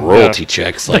 getting these royalty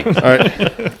checks. Like, All right.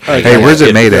 Hey, where's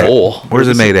it made at? full. Where's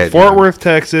it made at? Fort Worth,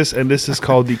 Texas, and this is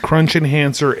called the Crunch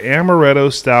Enhancer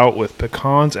Amaretto Stout with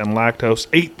pecans and lactose,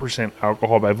 8%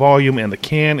 alcohol by volume, and the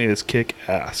can is kick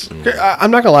ass. Okay,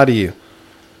 I'm not gonna lie to you.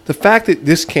 The fact that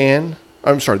this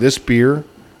beer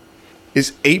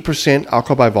is 8%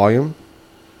 alcohol by volume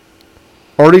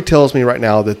already tells me right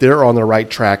now that they're on the right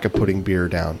track of putting beer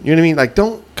down. You know what I mean? Like,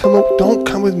 don't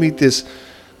come with me this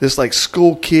like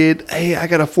school kid. Hey, I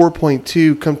got a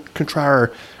 4.2. Come try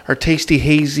our tasty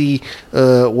hazy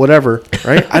whatever.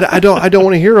 Right? I don't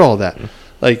want to hear all that.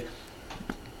 Like,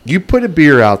 you put a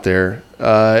beer out there,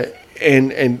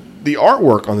 and the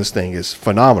artwork on this thing is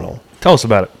phenomenal. Tell us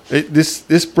about it.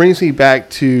 This brings me back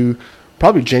to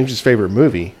probably James's favorite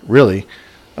movie, really,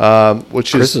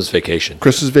 which Christmas is Vacation.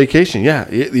 Christmas Vacation. Yeah,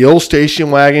 the old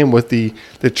station wagon with the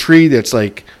tree that's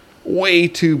like way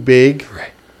too big.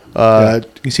 Right.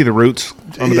 You see the roots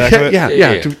on the back of it? Yeah.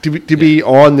 Yeah. To be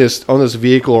on this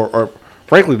vehicle, or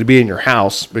frankly to be in your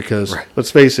house, because Right.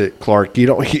 let's face it, Clark, you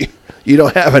don't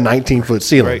have a 19-foot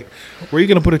ceiling. Right. Where are you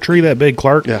going to put a tree that big,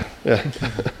 Clark? Yeah.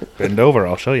 Bend over.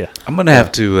 I'll show you. I'm gonna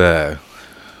have to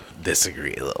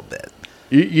disagree a little bit.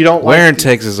 You don't. Where in like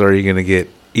Texas are you gonna get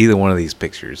either one of these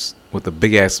pictures with the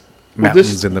big ass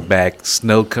mountains in the back,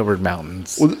 snow covered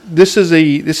mountains? Well, this is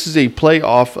a play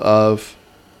off of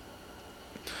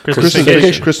Christmas Christmas Vacation.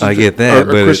 Vacation. Christmas, I get that,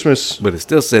 or Christmas. but it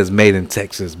still says "Made in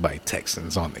Texas by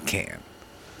Texans" on the can.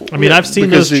 I mean, I've seen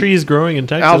Because those trees growing in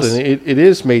Texas. Alden, it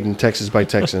is made in Texas by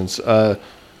Texans.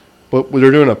 But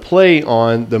they're doing a play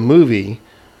on the movie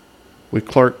with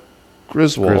Clark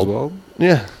Griswold. Griswold,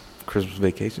 Yeah, Christmas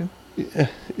Vacation.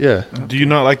 yeah. Do you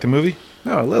not like the movie?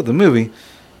 No, I love the movie.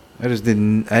 I just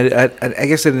didn't. I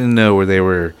guess I didn't know where they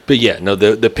were. But yeah, no,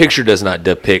 the picture does not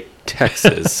depict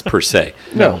Texas per se.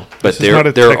 No. But This is not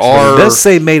a there Texas- It are does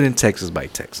say "Made in Texas by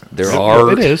Texans." there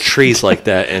are it is. trees like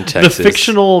that in The Texas.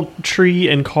 fictional tree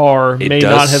and car It may does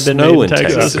not have been snow made in in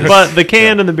Texas, Texas. but the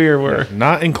can and the beer were.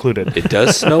 Not included. It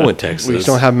does snow in Texas. We just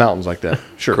don't have mountains like that.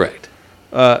 Sure. Correct.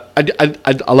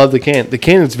 I love the can. The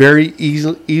can is very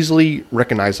easily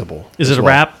recognizable. Is as it a well.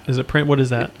 wrap? Is it print? What is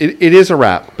that? It is a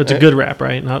wrap. But it's a good wrap,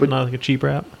 right? Not like a cheap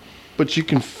wrap. But you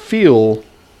can feel.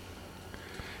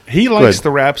 He likes Good.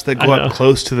 the wraps that go I know. up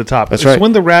close to the top. That's It's right.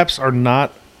 when the wraps are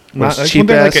not it's like cheap when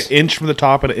they're like ass. an inch from the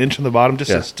top and an inch from the bottom, just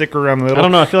Yeah. a sticker around the middle. I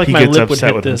don't know. I feel like he my gets lip would upset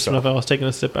hit with this himself. if I was taking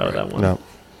a sip out of that one. No.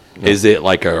 Is it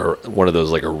like one of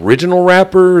those like original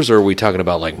rappers, or are we talking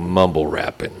about like mumble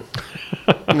rapping?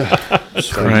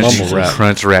 Crunch, mumble rap.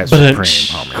 crunch wrap But- supreme,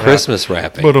 homie. Christmas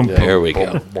rapping. Ba-dum, There we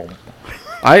go.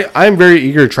 I'm very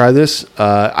eager to try this.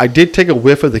 I did take a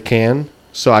whiff of the can,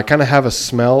 so I kind of have a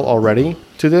smell already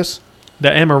to this. The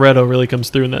amaretto really comes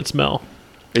through in that smell.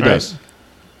 It Right. does.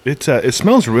 It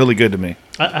smells really good to me.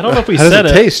 I don't know if we How does said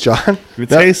it it. taste, John?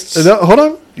 It No, tastes. no, hold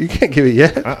on. You can't give it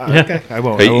yet. Okay, I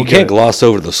won't. Hey, I you won't can't get it. gloss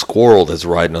over the squirrel that's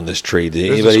riding on this tree.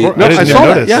 Did There's a anybody? squirrel- No, I I, didn't saw even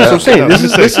that. notice Yeah, that's what I'm that. saying.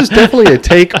 No, This is definitely a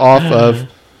take off of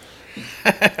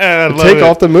I love take it.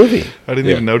 off the movie. I didn't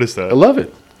Yeah. even notice that. I love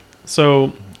it.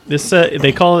 So this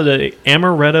they call it a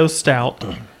amaretto stout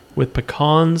with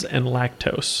pecans and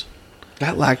lactose.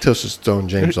 That lactose is throwing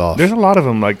James off. There's a lot of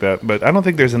them like that, but I don't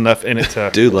think there's enough in it to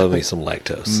Do love me some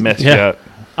lactose. mess Yeah. you up.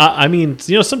 I mean,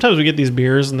 sometimes we get these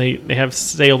beers and they have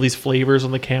all these flavors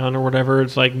on the can or whatever.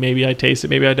 It's like maybe I taste it,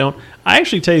 maybe I don't. I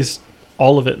actually taste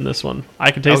all of it in this one.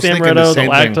 I can taste the amaretto, the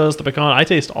lactose, the pecan. I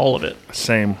taste all of it.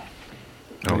 Same.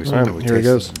 Here it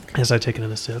goes. As I take it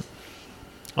in a sip.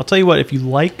 I'll tell you what, if you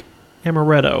like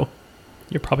amaretto,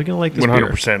 you're probably going to like this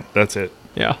 100%. Beer. That's it.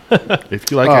 Yeah. If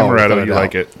you like amaretto, you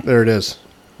like it. There it is.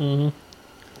 Mm-hmm.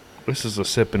 This is a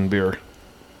sipping beer.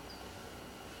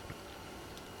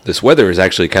 This weather is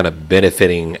actually kind of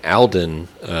benefiting Alden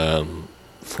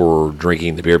for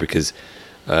drinking the beer because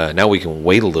now we can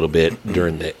wait a little bit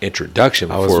during the introduction.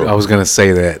 I was going to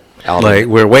say that. Alden like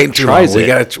we're waiting too long. We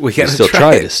got to still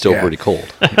try it. It's still pretty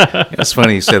cold. It's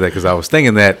funny you said that because I was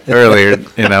thinking that earlier,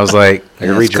 and I was like, I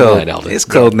can read your mind, Alden. It's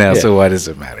cold now, so why does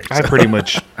it matter? I pretty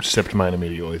much sipped mine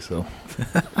immediately. So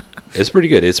it's pretty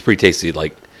good. It's pretty tasty.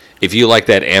 Like if you like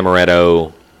that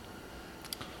amaretto,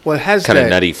 well, it has kind of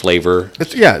nutty flavor.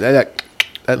 It's, that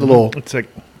little. It's like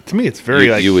to me, it's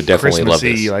very you would definitely love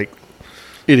this. Like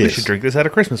it is. We should drink this at a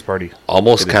Christmas party.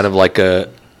 Almost kind of like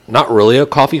not really a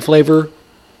coffee flavor.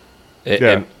 I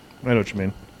know what you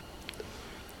mean.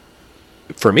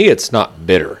 For me, it's not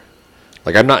bitter.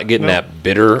 Like I'm not getting that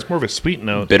bitter. It's more of a sweet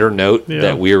note. Bitter note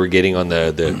that we were getting on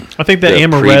the I think the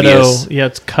amaretto,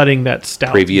 it's cutting that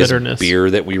stout previous bitterness. Beer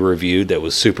that we reviewed that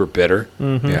was super bitter.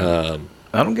 Mm-hmm. Yeah.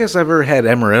 I don't guess I've ever had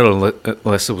amaretto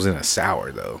unless it was in a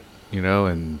sour though.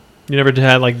 And you never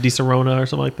had like Di Serrano or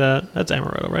something like that. That's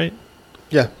amaretto, right?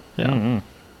 Yeah. Yeah. Mm-hmm.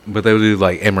 But they would do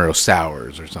like amaretto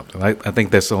sours or something. I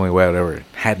think that's the only way I've ever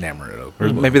had an amaretto.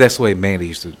 Or maybe that's the way Mandy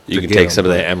used to. You can take some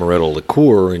of that amaretto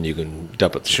liqueur and you can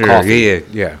dump it in coffee.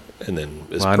 Yeah. And then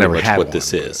it's pretty much what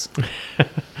this is.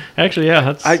 Actually,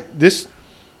 yeah. I don't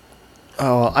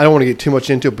want to get too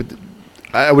much into it, but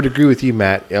I would agree with you,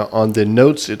 Matt, on the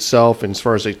notes itself. And as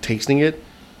far as like tasting it,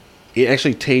 it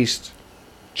actually tastes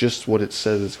just what it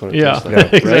says it's going to taste like.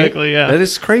 Yeah, exactly. Yeah, that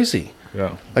is crazy.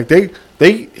 Yeah, like they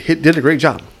did a great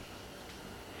job.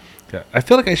 Yeah, I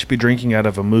feel like I should be drinking out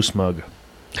of a moose mug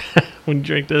when you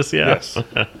drink this. Yeah. Yes.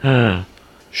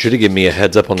 Should have given me a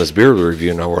heads up on this beer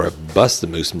review, now where I bust the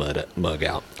moose mug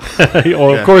out.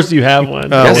 Well, of course you have one.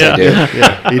 Yes, I do.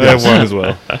 Yeah, he does. I have one as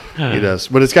well. He does,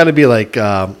 but it's got to be like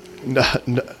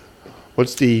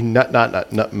what's the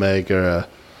nutmeg or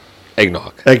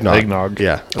eggnog? Eggnog.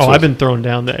 Yeah. I've been throwing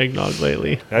down the eggnog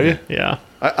lately. Have you? Yeah.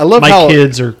 I love my how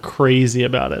kids are crazy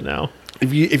about it now.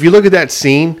 If you look at that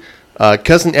scene,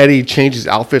 Cousin Eddie changes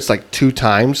outfits like 2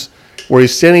 times, where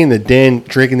he's sitting in the den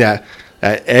drinking that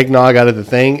eggnog out of the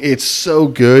thing. It's so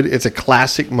good. It's a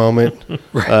classic moment.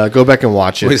 Right. Go back and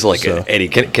watch it. He's like, Eddie,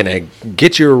 can I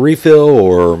get you a refill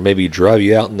or maybe drive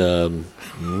you out in the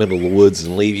middle of the woods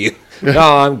and leave you? No,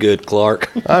 I'm good,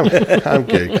 Clark. I'm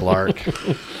good, Clark.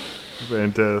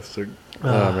 Fantastic.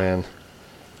 Oh, man.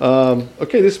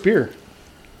 Okay, this beer.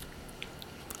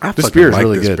 This beer is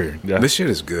really good. Beer. Yeah. This shit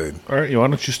is good. All right, why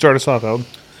don't you start us off, Alden?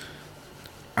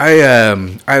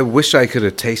 I wish I could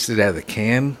have tasted it out of the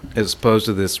can as opposed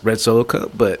to this red Solo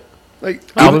cup, but like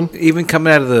even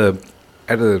coming out of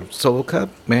the Solo cup,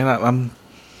 man,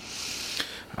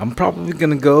 I'm probably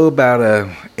gonna go about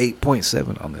a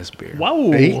 8.7 on this beer. Wow,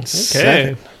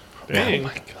 8.7. Okay. Oh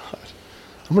my god,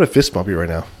 I'm gonna fist bump you right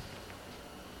now.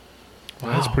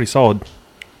 Wow, that's pretty solid.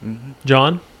 Mm-hmm.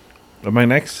 John, am I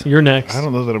next? You're next. I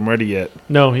don't know that I'm ready yet.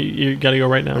 No, you got to go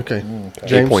right now. Okay,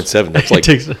 James? 8.7. That's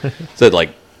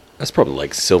like that's probably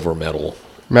like silver medal.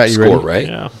 Matt, you score, ready? Right?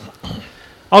 Yeah.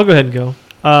 I'll go ahead and go.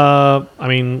 I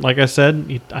mean, like I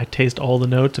said, I taste all the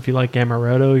notes. If you like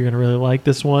amaretto, you're gonna really like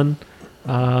this one.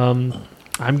 I'm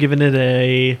giving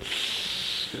it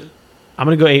I'm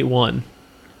gonna go 8.1.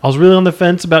 I was really on the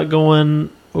fence about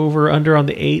going over under on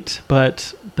the 8,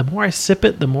 but the more I sip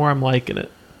it, the more I'm liking it.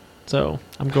 So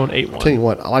I'm going 8.1. I'll tell you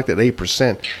what, I like that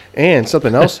 8%. And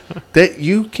something else that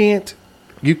you can't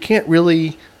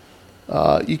really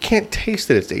you can't taste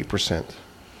that it's 8%.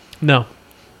 No,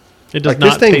 it does like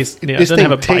not taste. Yeah, it doesn't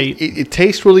have a bite. It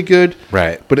tastes really good,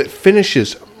 right? But it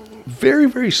finishes very,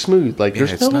 very smooth. Like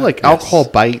there's no alcohol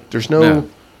bite. There's no, you know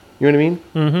what I mean?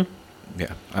 Mm-hmm.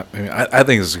 Yeah, I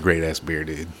think this is a great ass beer,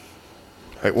 dude.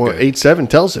 Right, well, 8.7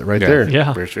 tells it right there.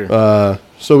 Yeah, for sure.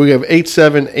 So we have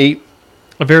 8.7, 8.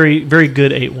 A very, very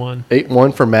good 8.1.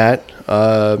 8.1 for Matt.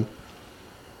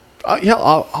 Yeah,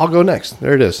 I'll go next.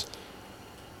 There it is.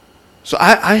 So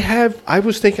I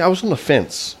was thinking I was on the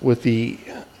fence with the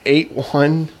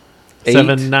 8.1, 8.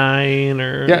 7.9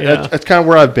 or yeah. That's kind of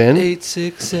where I've been. 8,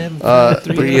 6, 7, 5,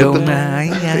 3, 309.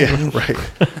 Yeah, right.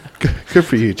 Good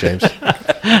for you, James.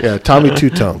 Yeah, Tommy Two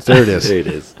Tones. There it is. There it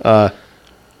is.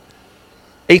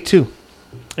 8.2. 8.2.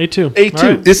 8.2.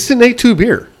 Right. This is an 8.2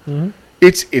 beer. Mm-hmm.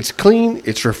 It's clean.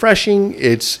 It's refreshing.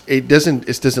 It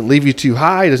doesn't leave you too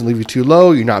high. It doesn't leave you too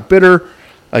low. You're not bitter.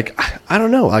 Like I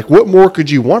don't know. Like what more could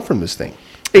you want from this thing?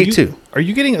 8.2. Are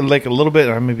you getting like a little bit?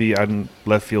 Maybe I'm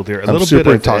left field here. I'm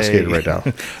super intoxicated right now.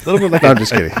 A little bit like I'm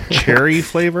just kidding. Cherry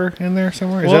flavor in there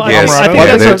somewhere. Is Well, that Yes. I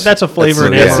Amaretto? think that's a flavor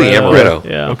in That's the Amaretto. Amaretto.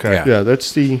 Yeah. Okay. Yeah,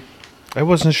 that's the. I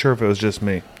wasn't sure if it was just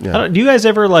me. Yeah. Do you guys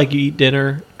ever like you eat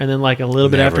dinner and then like a little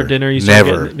bit Never. after dinner you start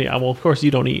Never. getting, yeah, well of course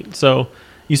you don't eat, so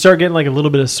you start getting like a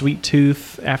little bit of sweet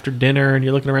tooth after dinner and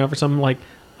you're looking around for something like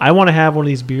I want to have one of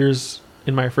these beers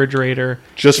in my refrigerator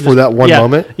Just for that one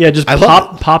moment? Yeah, just I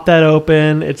love pop that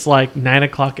open. It's like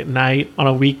 9:00 at night on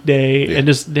a weekday and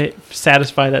just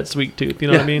satisfy that sweet tooth. You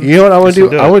know what I mean? You know what I want to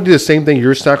Just do? do I it. want to do the same thing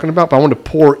you're talking about, but I want to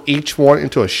pour each one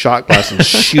into a shot glass and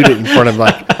shoot it in front of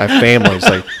like my family. It's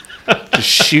like just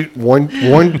shoot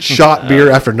one shot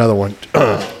beer after another one.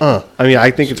 I mean,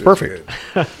 I think it's perfect.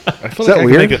 I feel Is that I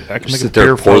weird? Can make I can make a Sit there,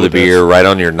 beer pour float the with this. beer right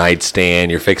on your nightstand.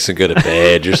 You're fixing to go to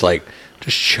bed. Just like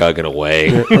just chugging away.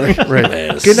 Right.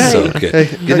 Man, it's Good night. so good. Hey,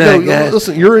 Good no, night, guys.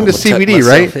 listen, you're into I'm gonna tuck CBD,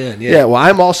 right? myself in, yeah. Well,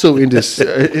 I'm also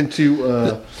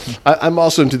I'm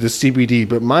also into the CBD,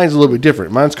 but mine's a little bit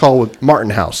different. Mine's called with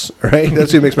Martin House, right?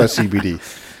 That's who makes my CBD.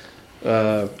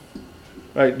 All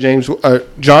right, James.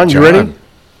 John, you ready?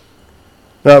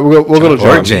 We'll go to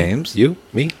John. Or James. You?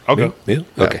 Me? I'll go. Me? You?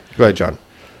 Yeah. Okay. Go ahead, John.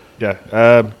 Yeah.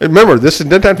 And remember, this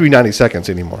doesn't have to be 90 seconds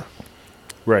anymore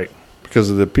Right. because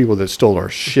of the people that stole our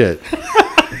shit.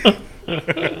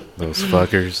 Those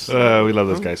fuckers. We love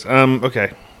those guys.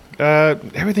 Okay.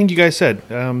 Everything you guys said.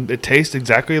 It tastes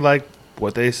exactly like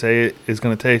what they say it is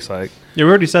going to taste like. Yeah, we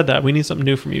already said that. We need something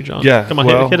new from you, John. Yeah. Come on,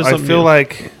 well, hit us I something feel new.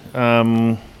 like,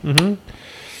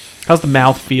 How's the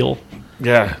mouth feel?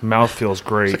 yeah, mouth feels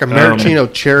great. It's like a maraschino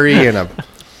cherry and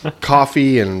a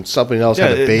coffee and something else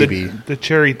had a baby. The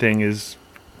cherry thing is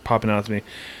popping out to me.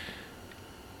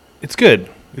 It's good.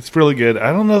 It's really good.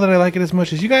 I don't know that I like it as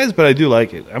much as you guys, but I do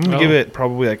like it. I'm gonna give it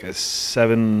probably like a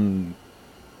 7.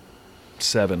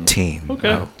 Team. Okay.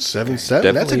 Oh. 7.7. That's a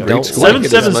Definitely great don't score. like it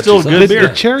as 7.7 is much still as good us. beer.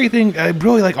 The cherry thing, I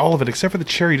really like all of it except for the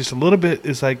cherry. Just a little bit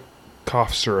is like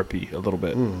cough syrupy, a little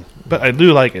bit. But I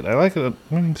do like it. I like it.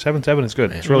 7.7 is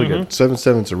good. It's really good.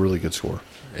 7.7 is a really good score.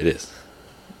 It is.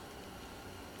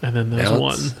 And then there's Now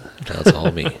one. it's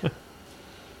all me.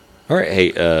 All right.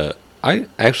 Hey,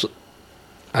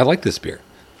 I like this beer.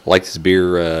 I like this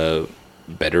beer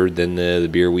better than the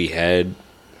beer we had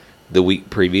the week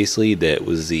previously. That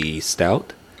was the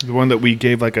stout. The one that we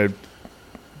gave like a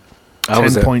I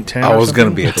was 10.10 I or was going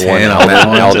to be a The one 10 on that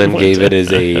one. Alden gave it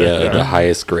as a the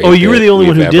highest grade. Oh, you were that the only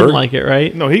one who we've didn't ever- like it,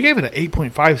 right? No, he gave it an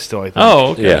 8.5 still, I think.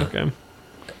 Oh, okay. Yeah. Okay.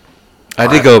 I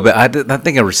did go back. I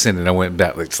think I rescinded. I went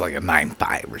back. It's like a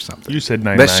 9.5 or something. You said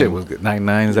 9.9. That shit was good.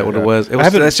 9.9. Is that what Yeah. it was? It I was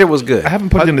haven't- that shit was good. I haven't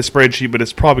put it in the spreadsheet, but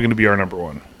it's probably going to be our number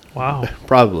one. Wow.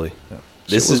 Probably.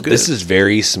 This was is this good. is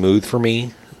very smooth for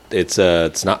me. It's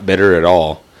not bitter at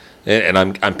all, and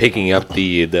I'm picking up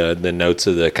the notes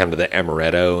of the kind of the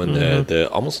amaretto and the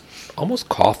almost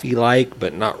coffee like,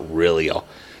 but not really.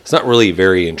 It's not really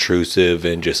very intrusive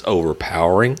and just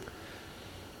overpowering.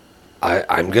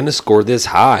 I'm gonna score this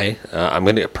high. I'm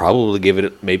gonna probably give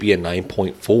it maybe a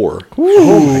 9.4.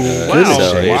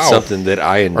 It's something that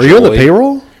I enjoy. Are you on the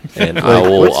payroll? And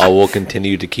I will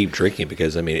continue to keep drinking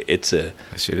because I mean it's a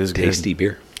That shit is good. tasty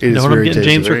beer. It is Know what I'm very getting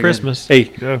tasty. James for Very Christmas? good.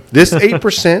 Hey, Yeah. this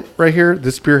 8% right here,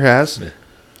 this beer has.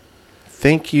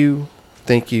 Thank you,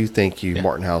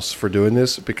 Martin House, for doing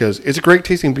this because it's a great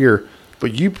tasting beer.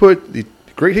 But you put the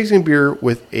great tasting beer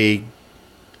with a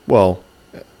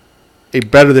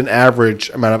better than average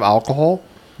amount of alcohol,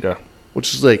 Yeah.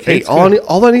 which is like, hey, it's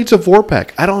all I need is a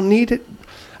 4-pack. I don't need it.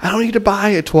 I don't need to buy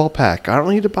a 12-pack. I don't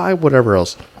need to buy whatever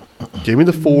else. Give me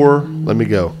the 4. Let me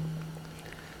go.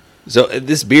 So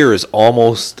this beer is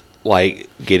almost like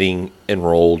getting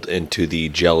enrolled into the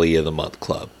Jelly of the Month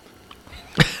Club.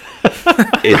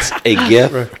 It's a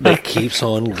gift that keeps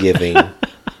on giving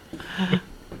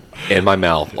in my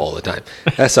mouth all the time.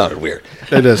 That sounded weird.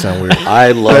 That does sound weird.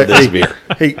 I love this Hey, beer.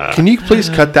 Hey, can you please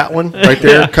cut that one right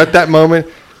there? Cut that moment.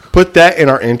 Put that in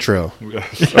our intro.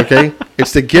 Okay?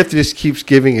 It's the gift that just keeps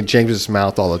giving in James's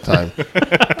mouth all the time.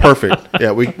 Perfect.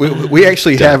 Yeah, we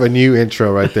actually have a new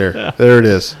intro right there. There it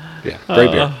is. Yeah,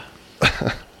 great beer.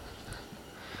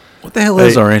 What the hell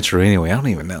is our intro anyway? I don't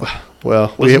even know.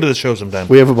 Well, Listen to the show sometime.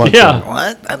 we have a bunch Yeah. of them.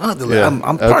 What? I don't have to. Yeah. I'm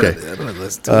part of Okay. it. I don't have to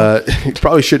listen to it. You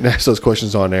probably shouldn't ask those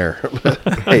questions on air.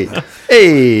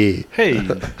 Hey. Hey.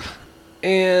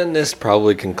 And this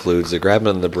probably concludes the grabbing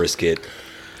of the brisket.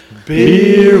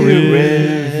 Beer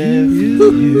review.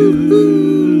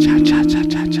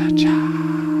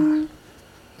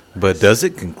 But does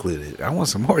it conclude it? I want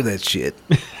some more of that shit.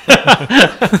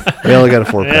 We only got a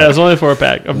 4-pack. Yeah, it's only a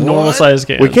 4-pack of normal size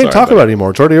cans. We can't talk about it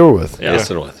anymore. It's already over with. Yeah. Yes,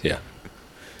 and with, yeah.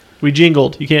 We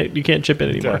jingled. You can't chip in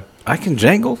anymore. Yeah. I can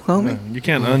jangle, homie. You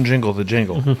can't unjingle the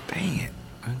jingle. Dang it.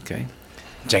 Okay.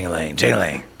 Jingling,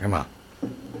 jingling. Come on.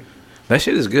 That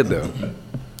shit is good, though.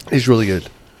 He's really good.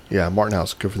 Yeah, Martin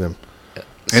House. Good for them.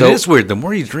 And it's weird. The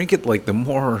more you drink it, like, the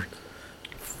more...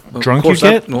 Drunk you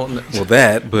get? Well,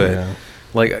 that, but...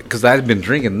 Like, because I've been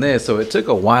drinking this, so it took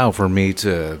a while for me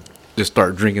to just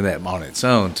start drinking that on its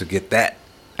own to get that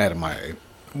out of my...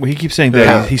 Well, he keeps saying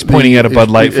that he's pointing at a Bud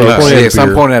Light, folks. Yes,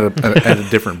 I'm pointing at a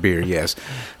different beer, yes.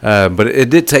 But it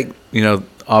did take,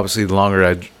 obviously the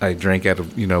longer I drank out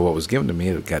of, what was given to me,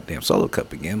 a goddamn solo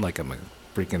cup again, like I'm a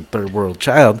freaking third world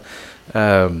child.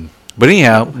 But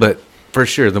anyhow, for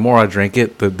sure, the more I drank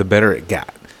it, the better it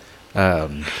got.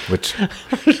 Which...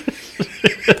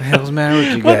 What the hell's the matter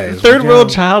with you guys? Third world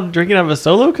child drinking out of a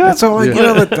solo cup? That's all I get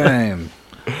all the time.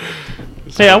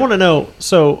 Hey, I want to know.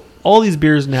 So, all these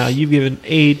beers now, you've given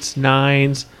 8s,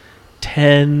 9s,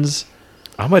 10s.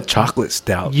 I'm a chocolate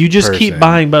stout. You just person. keep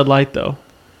buying Bud Light, though.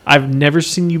 I've never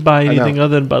seen you buy anything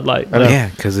other than Bud Light. Yeah,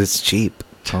 because it's cheap,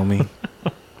 homie.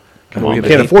 You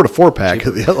can't afford a 4-pack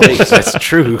of the other ones. That's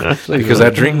true, because I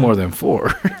drink more than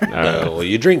 4. Well,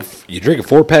 you drink a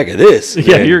 4-pack of this.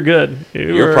 Yeah, you're good.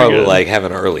 You're probably good. Like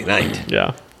having an early night.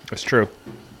 Yeah, that's true.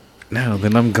 No,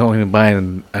 then I'm going and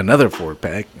buying another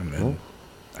 4-pack. And then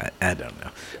I don't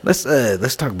know.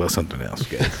 Let's talk about something else,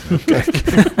 guys. Okay.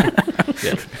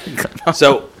 Yeah.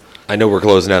 So I know we're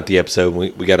closing out the episode.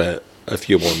 We got a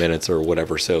few more minutes or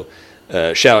whatever. So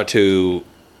shout out to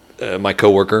my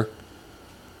coworker.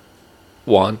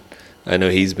 Juan, I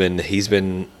know he's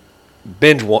been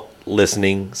binge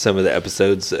listening some of the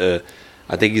episodes. I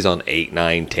think he's on 8,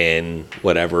 9, 10,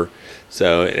 whatever.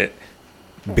 So it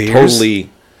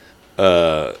totally,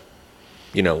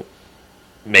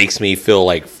 makes me feel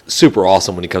like super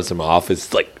awesome when he comes to my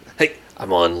office. Like, hey,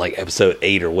 I'm on like episode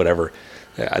 8 or whatever.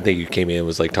 I think you came in and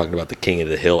was like talking about the King of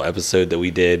the Hill episode that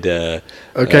we did.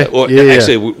 Okay.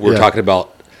 Actually, we're talking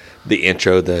about the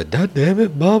intro, God damn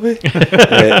it, Bobby.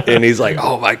 and he's like,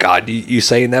 oh my God, you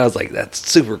saying that? I was like, that's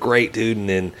super great, dude. And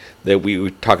then that we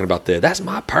were talking about that's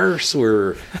my purse.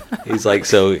 Where he's like,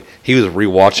 so he was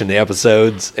rewatching the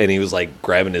episodes and he was like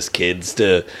grabbing his kids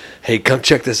to, hey, come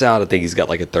check this out. I think he's got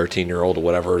like a 13-year-old or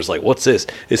whatever. It's like, what's this?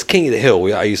 It's King of the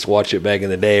Hill. I used to watch it back in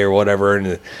the day or whatever.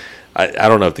 And I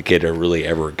don't know if the kid really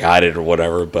ever got it or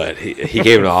whatever, but he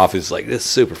gave it off. He's like, this is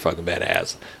super fucking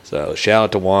badass. So shout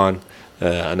out to Juan.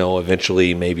 I know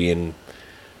eventually, maybe in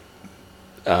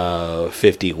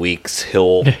 50 weeks,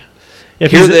 he'll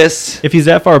hear this. If he's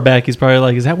that far back, he's probably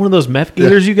like, is that one of those meth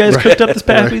gators you guys cooked up this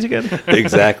past weekend?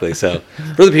 Exactly. So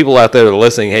for the people out there that are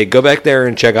listening, hey, go back there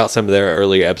and check out some of their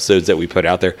earlier episodes that we put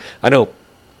out there. I know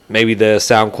maybe the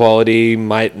sound quality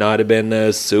might not have been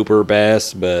the super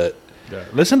best, but...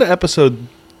 Listen to episode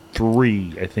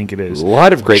 3, I think it is. A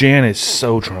lot of great... Jan is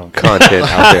so drunk. Content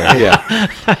out there, yeah.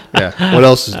 Yeah. What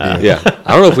else is new? Yeah.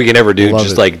 I don't know if we can ever do a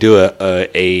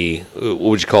what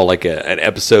would you call like an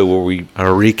episode where we... A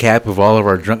recap of all of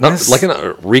our drunkenness? Not like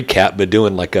a recap, but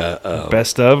doing like a...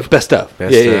 Best of? Best of.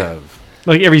 Yeah.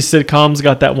 Like every sitcom's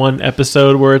got that one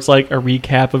episode where it's like a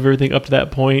recap of everything up to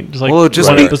that point. Just like one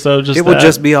episode. Just it would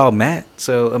just be all Matt.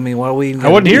 So I mean, why we? I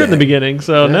wasn't here in the beginning,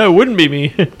 so no, it wouldn't be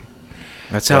me.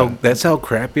 That's how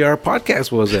crappy our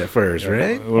podcast was at first,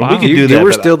 right? Well, we could do that. You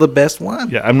were still the best one.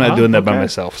 Yeah, I'm not doing that by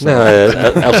myself. So.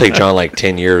 No, I'll take John like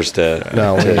 10 years to get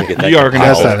that. You are going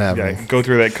to go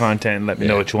through that content and let me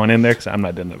know what you want in there because I'm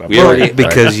not doing that by myself.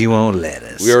 Because you won't let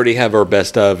us. We already have our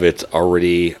best of. It's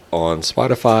already on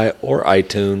Spotify or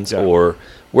iTunes or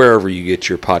wherever you get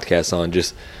your podcasts on.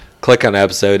 Just click on the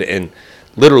episode and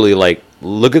literally like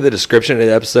look at the description of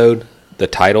the episode, the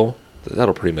title.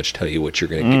 That'll pretty much tell you what you're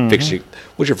going to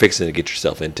what you're fixing to get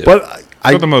yourself into. But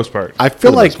for the most part, I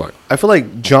feel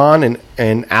like John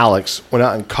and Alex went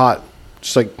out and caught,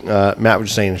 just like Matt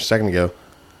was saying a second ago,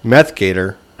 meth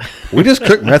gator. We just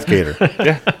cooked meth gator.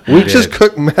 We just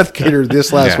cooked meth gator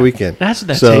this last weekend. That's what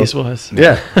that taste was.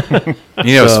 Yeah.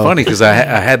 It's funny because I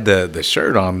had the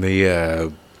shirt on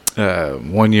the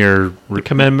 1 year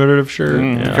commemorative shirt.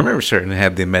 The commemorative shirt, and it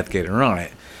had the meth gator on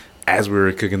it. As we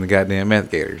were cooking the goddamn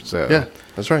meth gators. So. Yeah,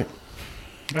 that's right.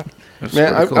 Yeah.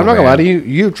 Man, I'm not going to lie to you.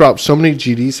 You've dropped so many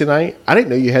GDs tonight. I didn't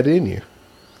know you had it in you.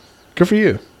 Good for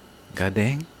you. God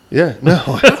dang. Yeah, no,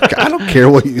 I don't care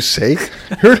what you say.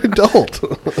 You're an adult.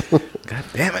 God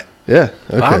damn it. Yeah.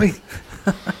 Okay. Bobby.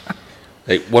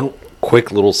 Hey, one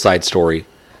quick little side story.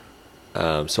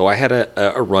 So I had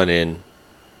a run-in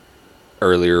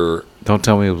earlier. Don't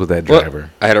tell me it was with that driver.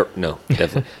 No,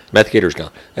 definitely. Meth Gator's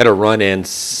gone. I had a run-in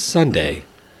Sunday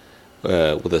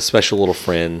with a special little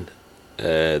friend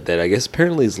that I guess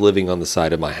apparently is living on the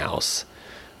side of my house.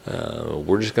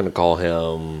 We're just going to call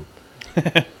him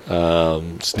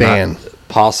Stan.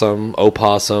 Opossum.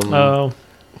 Oh.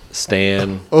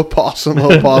 Stan. Opossum.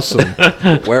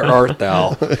 Where art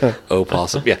thou,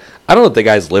 Opossum? Yeah. I don't know if the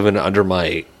guy's living under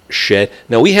my shed.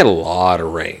 No, we had a lot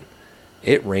of rain.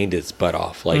 It rained its butt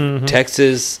off. Like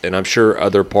Texas, and I'm sure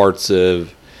other parts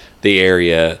of the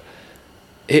area,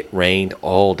 it rained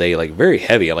all day, like very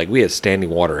heavy. Like we had standing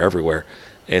water everywhere.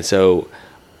 And so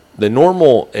the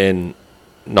normal, and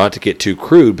not to get too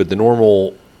crude, but the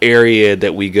normal area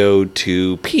that we go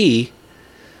to pee,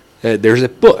 there's a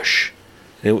bush.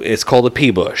 It's called a pea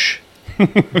bush. Yeah,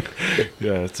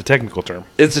 it's a technical term.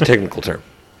 It's a technical term.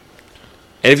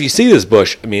 And if you see this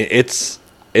bush, I mean, it's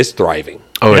thriving.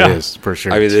 Oh, Yeah. it is, for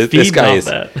sure. I mean, this guy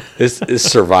is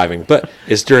surviving. But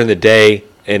it's during the day,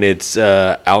 and it's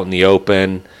out in the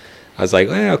open. I was like,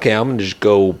 okay, I'm gonna just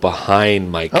go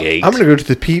behind my gate. I'm gonna go to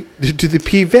the pee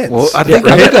vents. Well, I think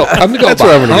I'm gonna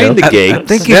go behind the gate. I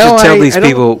think you should tell these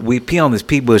people we pee on this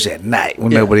pea bush at night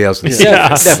when nobody else is. Yeah,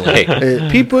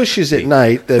 definitely. Pea bush is at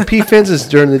night. The pea fence is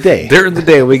during the day. During the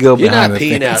day, we go You're behind not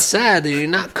the peeing fence. outside, then you're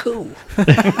not cool.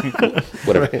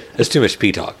 Whatever. That's too much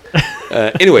pee talk.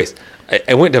 Anyways,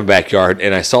 I went to the backyard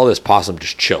and I saw this possum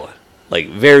just chilling, like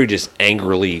very just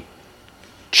angrily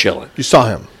chilling. You saw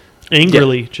him.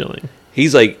 Angrily chilling.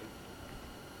 He's like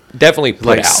definitely put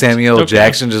Like out. Samuel Okay.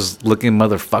 Jackson just looking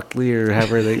motherfuckly or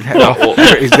however they. Well,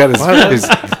 He's got his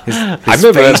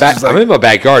I'm in my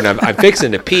backyard and I'm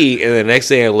fixing to pee, and the next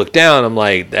thing I look down, I'm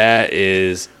like, that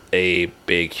is a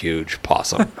big, huge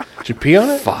possum. Did you pee on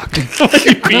it? Fuck.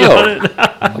 No.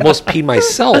 I almost peed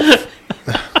myself.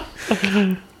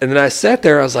 And then I sat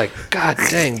there, I was like, God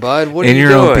dang, bud, what are in you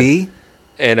your doing? own pee.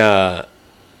 And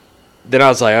then I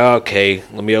was like, okay,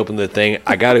 let me open the thing.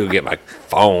 I got to get my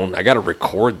phone. I got to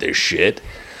record this shit.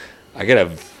 I got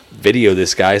to video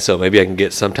this guy, so maybe I can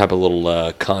get some type of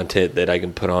little content that I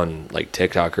can put on like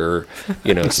TikTok or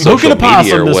social Look at a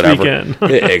media or possum this whatever. weekend.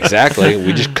 Yeah, exactly.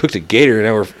 We just cooked a gator, and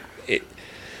now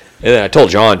and then I told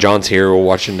John's here. We're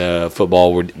watching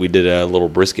football. We did a little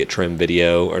brisket trim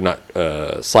video, or not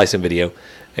slicing video,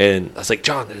 and I was like,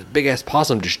 John, there's a big ass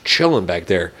possum just chilling back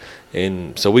there.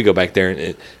 And so we go back there,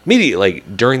 and immediately,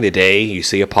 like during the day, you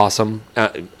see a possum.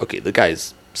 Okay, the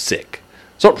guy's sick.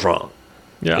 Something's wrong.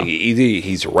 Yeah. Like, either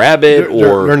he's rabid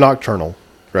or they're nocturnal,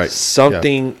 right?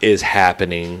 something is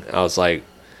happening. I was like,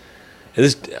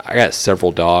 I got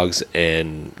several dogs,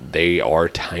 and they are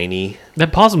tiny.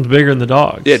 That possum's bigger than the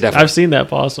dogs. Yeah, definitely. I've seen that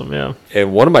possum, yeah.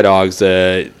 And one of my dogs,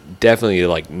 definitely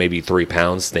like maybe 3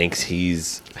 pounds, thinks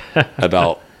he's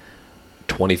about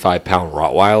 25-pound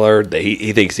Rottweiler.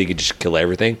 He thinks he could just kill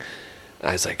everything. And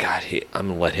I was like, God, I'm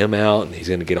gonna let him out, and he's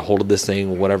gonna get a hold of this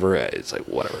thing, whatever. It's like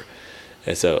whatever.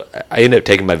 And so I ended up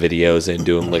taking my videos and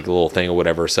doing like a little thing or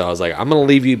whatever. So I was like, I'm gonna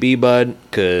leave you be, bud,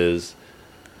 because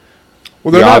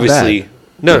Well, they're not obviously bad.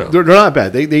 no. They're not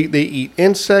bad. They eat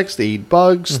insects. They eat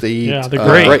bugs. They eat. Yeah, they're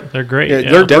great. Right. They're great. Yeah,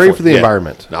 Yeah, they're Definitely, great for the yeah.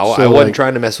 environment. No, So, I wasn't like,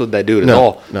 trying to mess with that dude at No,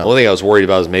 all. no. The only thing I was worried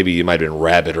about is maybe you might have been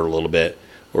rabid or a little bit,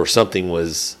 or something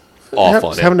was off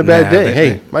on it. having a bad Nah, day. they-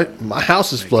 Hey, my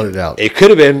house is flooded out. It could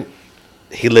have been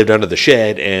he lived under the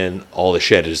shed and all the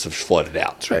shed is just flooded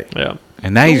out. That's right. Yeah.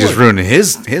 And now you're just ruining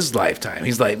his lifetime.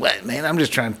 He's like, what, man? I'm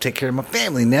just trying to take care of my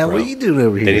family now. What are you doing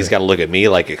over here? Then he's got to look at me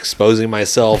like exposing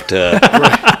myself to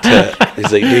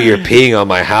he's like, dude, you're peeing on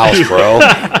my house, bro.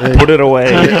 Put it away.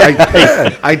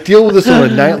 I deal with this on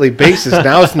a nightly basis.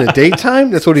 Now it's in the daytime.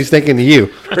 That's what he's thinking to you.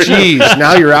 Jeez,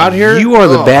 now you're out here. You are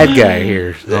the Oh, bad guy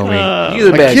here, homie. You're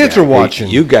the My bad kids guy. are watching.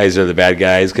 You guys are the bad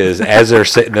guys because as they're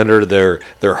sitting under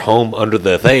their home under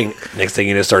the thing, next thing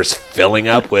you know, it starts filling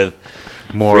up with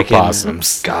More freaking-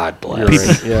 possums. God You're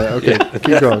bless. right. Yeah.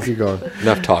 Okay. Keep going.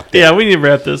 Enough talk. There. Yeah, we need to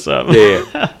wrap this up.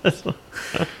 Yeah.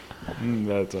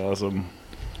 That's awesome.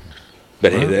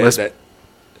 But hey,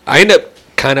 I end up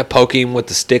kind of poking with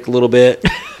the stick a little bit.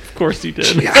 Of course you did.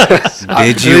 Did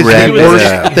It you is wrap the it worst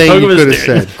up? thing Poke you him could his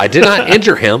have dick. said. I did not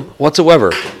injure him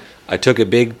whatsoever. I took a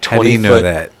big How do you know 20-foot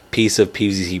that? piece of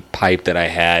PVC pipe that I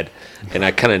had, and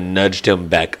I kind of nudged him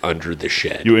back under the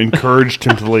shed. You encouraged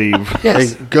him to leave.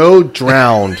 Yes. Hey, go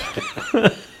drowned.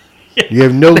 You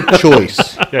have no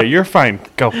choice. Yeah, you're fine.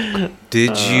 Go.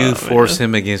 Did you force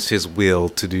him against his will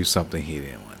to do something he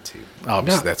didn't want to?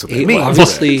 Obviously, that's what He- that means.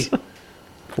 obviously,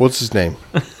 What's his name?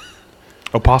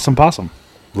 Possum. told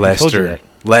you Lester. that.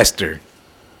 Lester.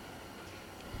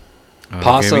 Oh,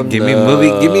 Possum, Give me a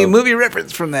movie. Give me a movie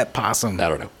reference from that possum. I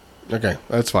don't know. Okay,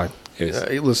 that's fine. It was-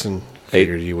 Hey, listen, Hey,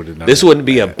 Figured you would have known. this that. wouldn't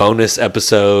be a bonus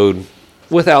episode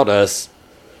without us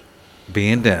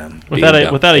being done. Without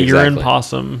a urine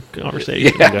possum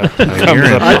conversation. Yeah.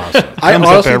 I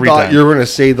honestly thought you were going to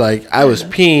say, like, I was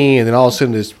peeing, and then all of a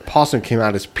sudden this possum came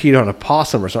out, just peed on a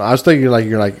possum or something. I was thinking, like,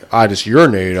 you're like, I just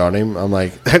urinated on him. I'm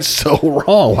like, that's so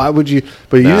wrong. Why would you?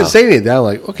 But you didn't say anything. I'm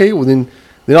like, okay, well, then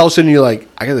all of a sudden you're like,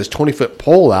 I got this 20-foot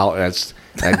pole out, and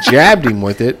I jabbed him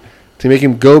with it to make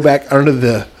him go back under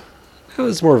the... It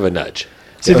was more of a nudge.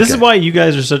 See, this is why you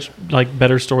guys are such, like,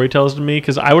 better storytellers than me,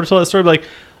 because I would have told that story, like,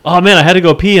 oh, man, I had to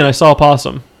go pee, and I saw a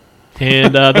possum.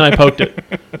 And then I poked it.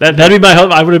 That'd be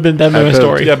that'd be my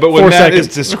story. Yeah, but when Matt is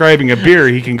describing a beer,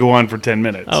 he can go on for 10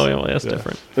 minutes. Oh, yeah, well, that's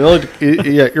different.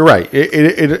 Yeah, you're right.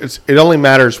 It only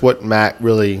matters what Matt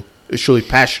really is truly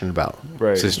passionate about.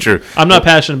 Right. This is true. I'm not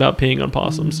passionate about peeing on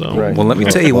possums, so. Right. Well, let me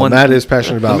tell you one. Matt is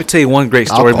passionate about. Let me tell you one great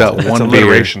story alcohol. about one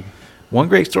beer. One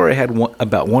great story I had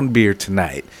about one beer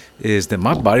tonight is that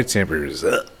my body temperature is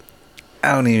up.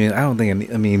 I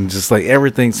mean, just like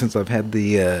everything since I've had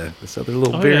this other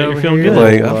little beer. Yeah, over you're feeling here.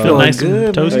 good. Like, I'm feeling nice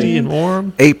good, and toasty man. and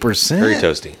warm. 8%. Very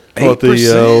toasty.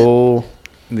 8%.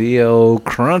 The old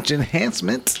crunch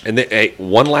enhancement. And then,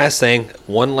 one last,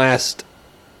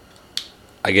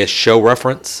 I guess, show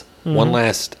reference. Mm-hmm. One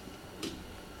last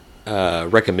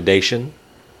recommendation.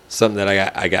 Something that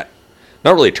I got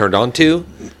not really turned on to,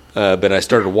 but I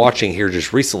started watching here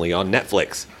just recently on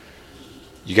Netflix.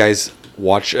 You guys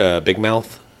watch Big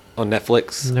Mouth on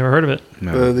Netflix? Never heard of it.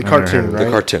 No, the cartoon, right? The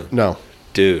cartoon. No.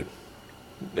 Dude.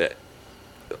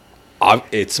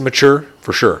 It's mature,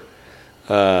 for sure.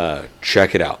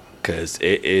 Check it out, because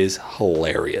it is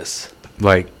hilarious.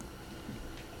 Like,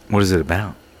 what is it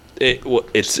about?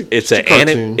 It's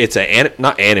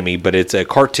not anime, but it's a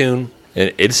cartoon,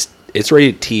 and it's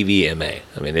rated TV MA.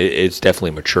 I mean, it's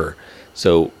definitely mature.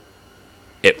 So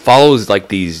it follows like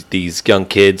these young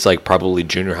kids, like probably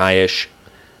junior high-ish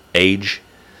age,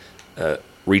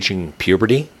 reaching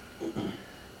puberty,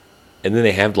 and then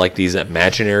they have like these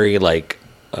imaginary like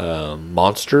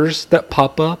monsters that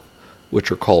pop up,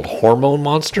 which are called hormone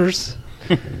monsters.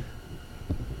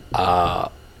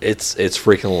 It's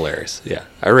freaking hilarious. Yeah,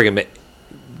 I recommend.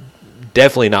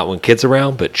 Definitely not when kids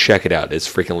around, but check it out. It's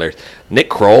freaking hilarious. Nick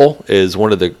Kroll is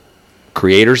one of the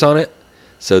creators on it.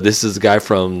 So this is a guy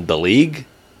from The League.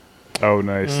 Oh,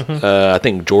 nice. Mm-hmm. I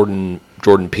think Jordan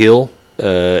Peele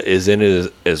is in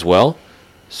it as well.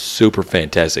 Super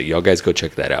fantastic. Y'all guys go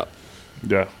check that out.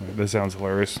 Yeah, that sounds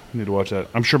hilarious. Need to watch that.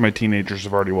 I'm sure my teenagers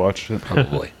have already watched it.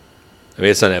 Probably. I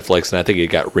mean, it's on Netflix, and I think it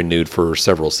got renewed for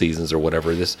several seasons or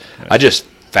whatever. I just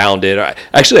found it.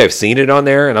 I've seen it on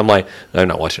there, and I'm like, I'm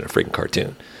not watching a freaking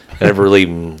cartoon. I never really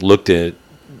even looked at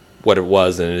what it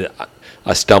was, and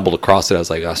I stumbled across it.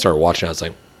 I started watching it. I was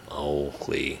like,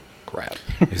 holy crap.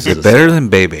 Is it better than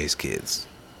Bebe's Kids?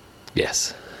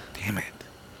 Yes. Damn it.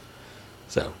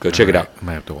 So go check it out. I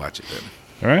might have to watch it then.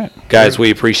 All right. Guys, we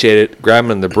appreciate it.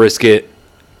 Grabbing the Brisket.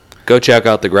 Go check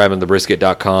out the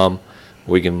grabbingthebrisket.com.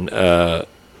 You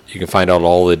can find out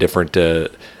all the different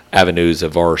avenues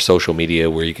of our social media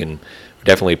where you can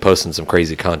definitely posting some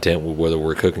crazy content, whether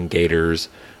we're cooking gators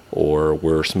or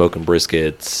we're smoking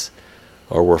briskets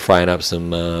or we're frying up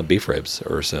some beef ribs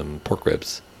or some pork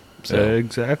ribs. So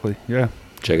exactly. Yeah.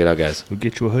 Check it out, guys. We'll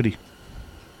get you a hoodie.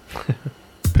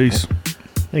 Peace.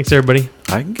 Thanks, everybody.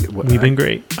 We've been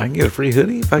great. I can get a free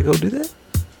hoodie if I go do that.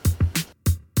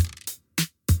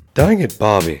 Dang it,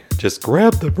 Bobby. Just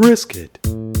grab the brisket.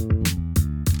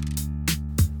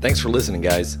 Thanks for listening,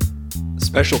 guys.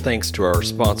 Special thanks to our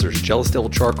sponsors, Jealous Devil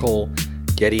Charcoal,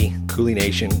 Getty, Coulee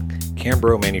Nation,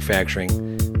 Cambro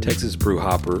Manufacturing, Texas Brew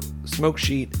Hopper, Smoke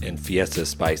Sheet, and Fiesta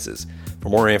Spices. For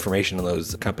more information on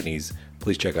those companies,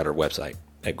 please check out our website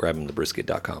at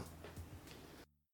grabbingthebrisket.com.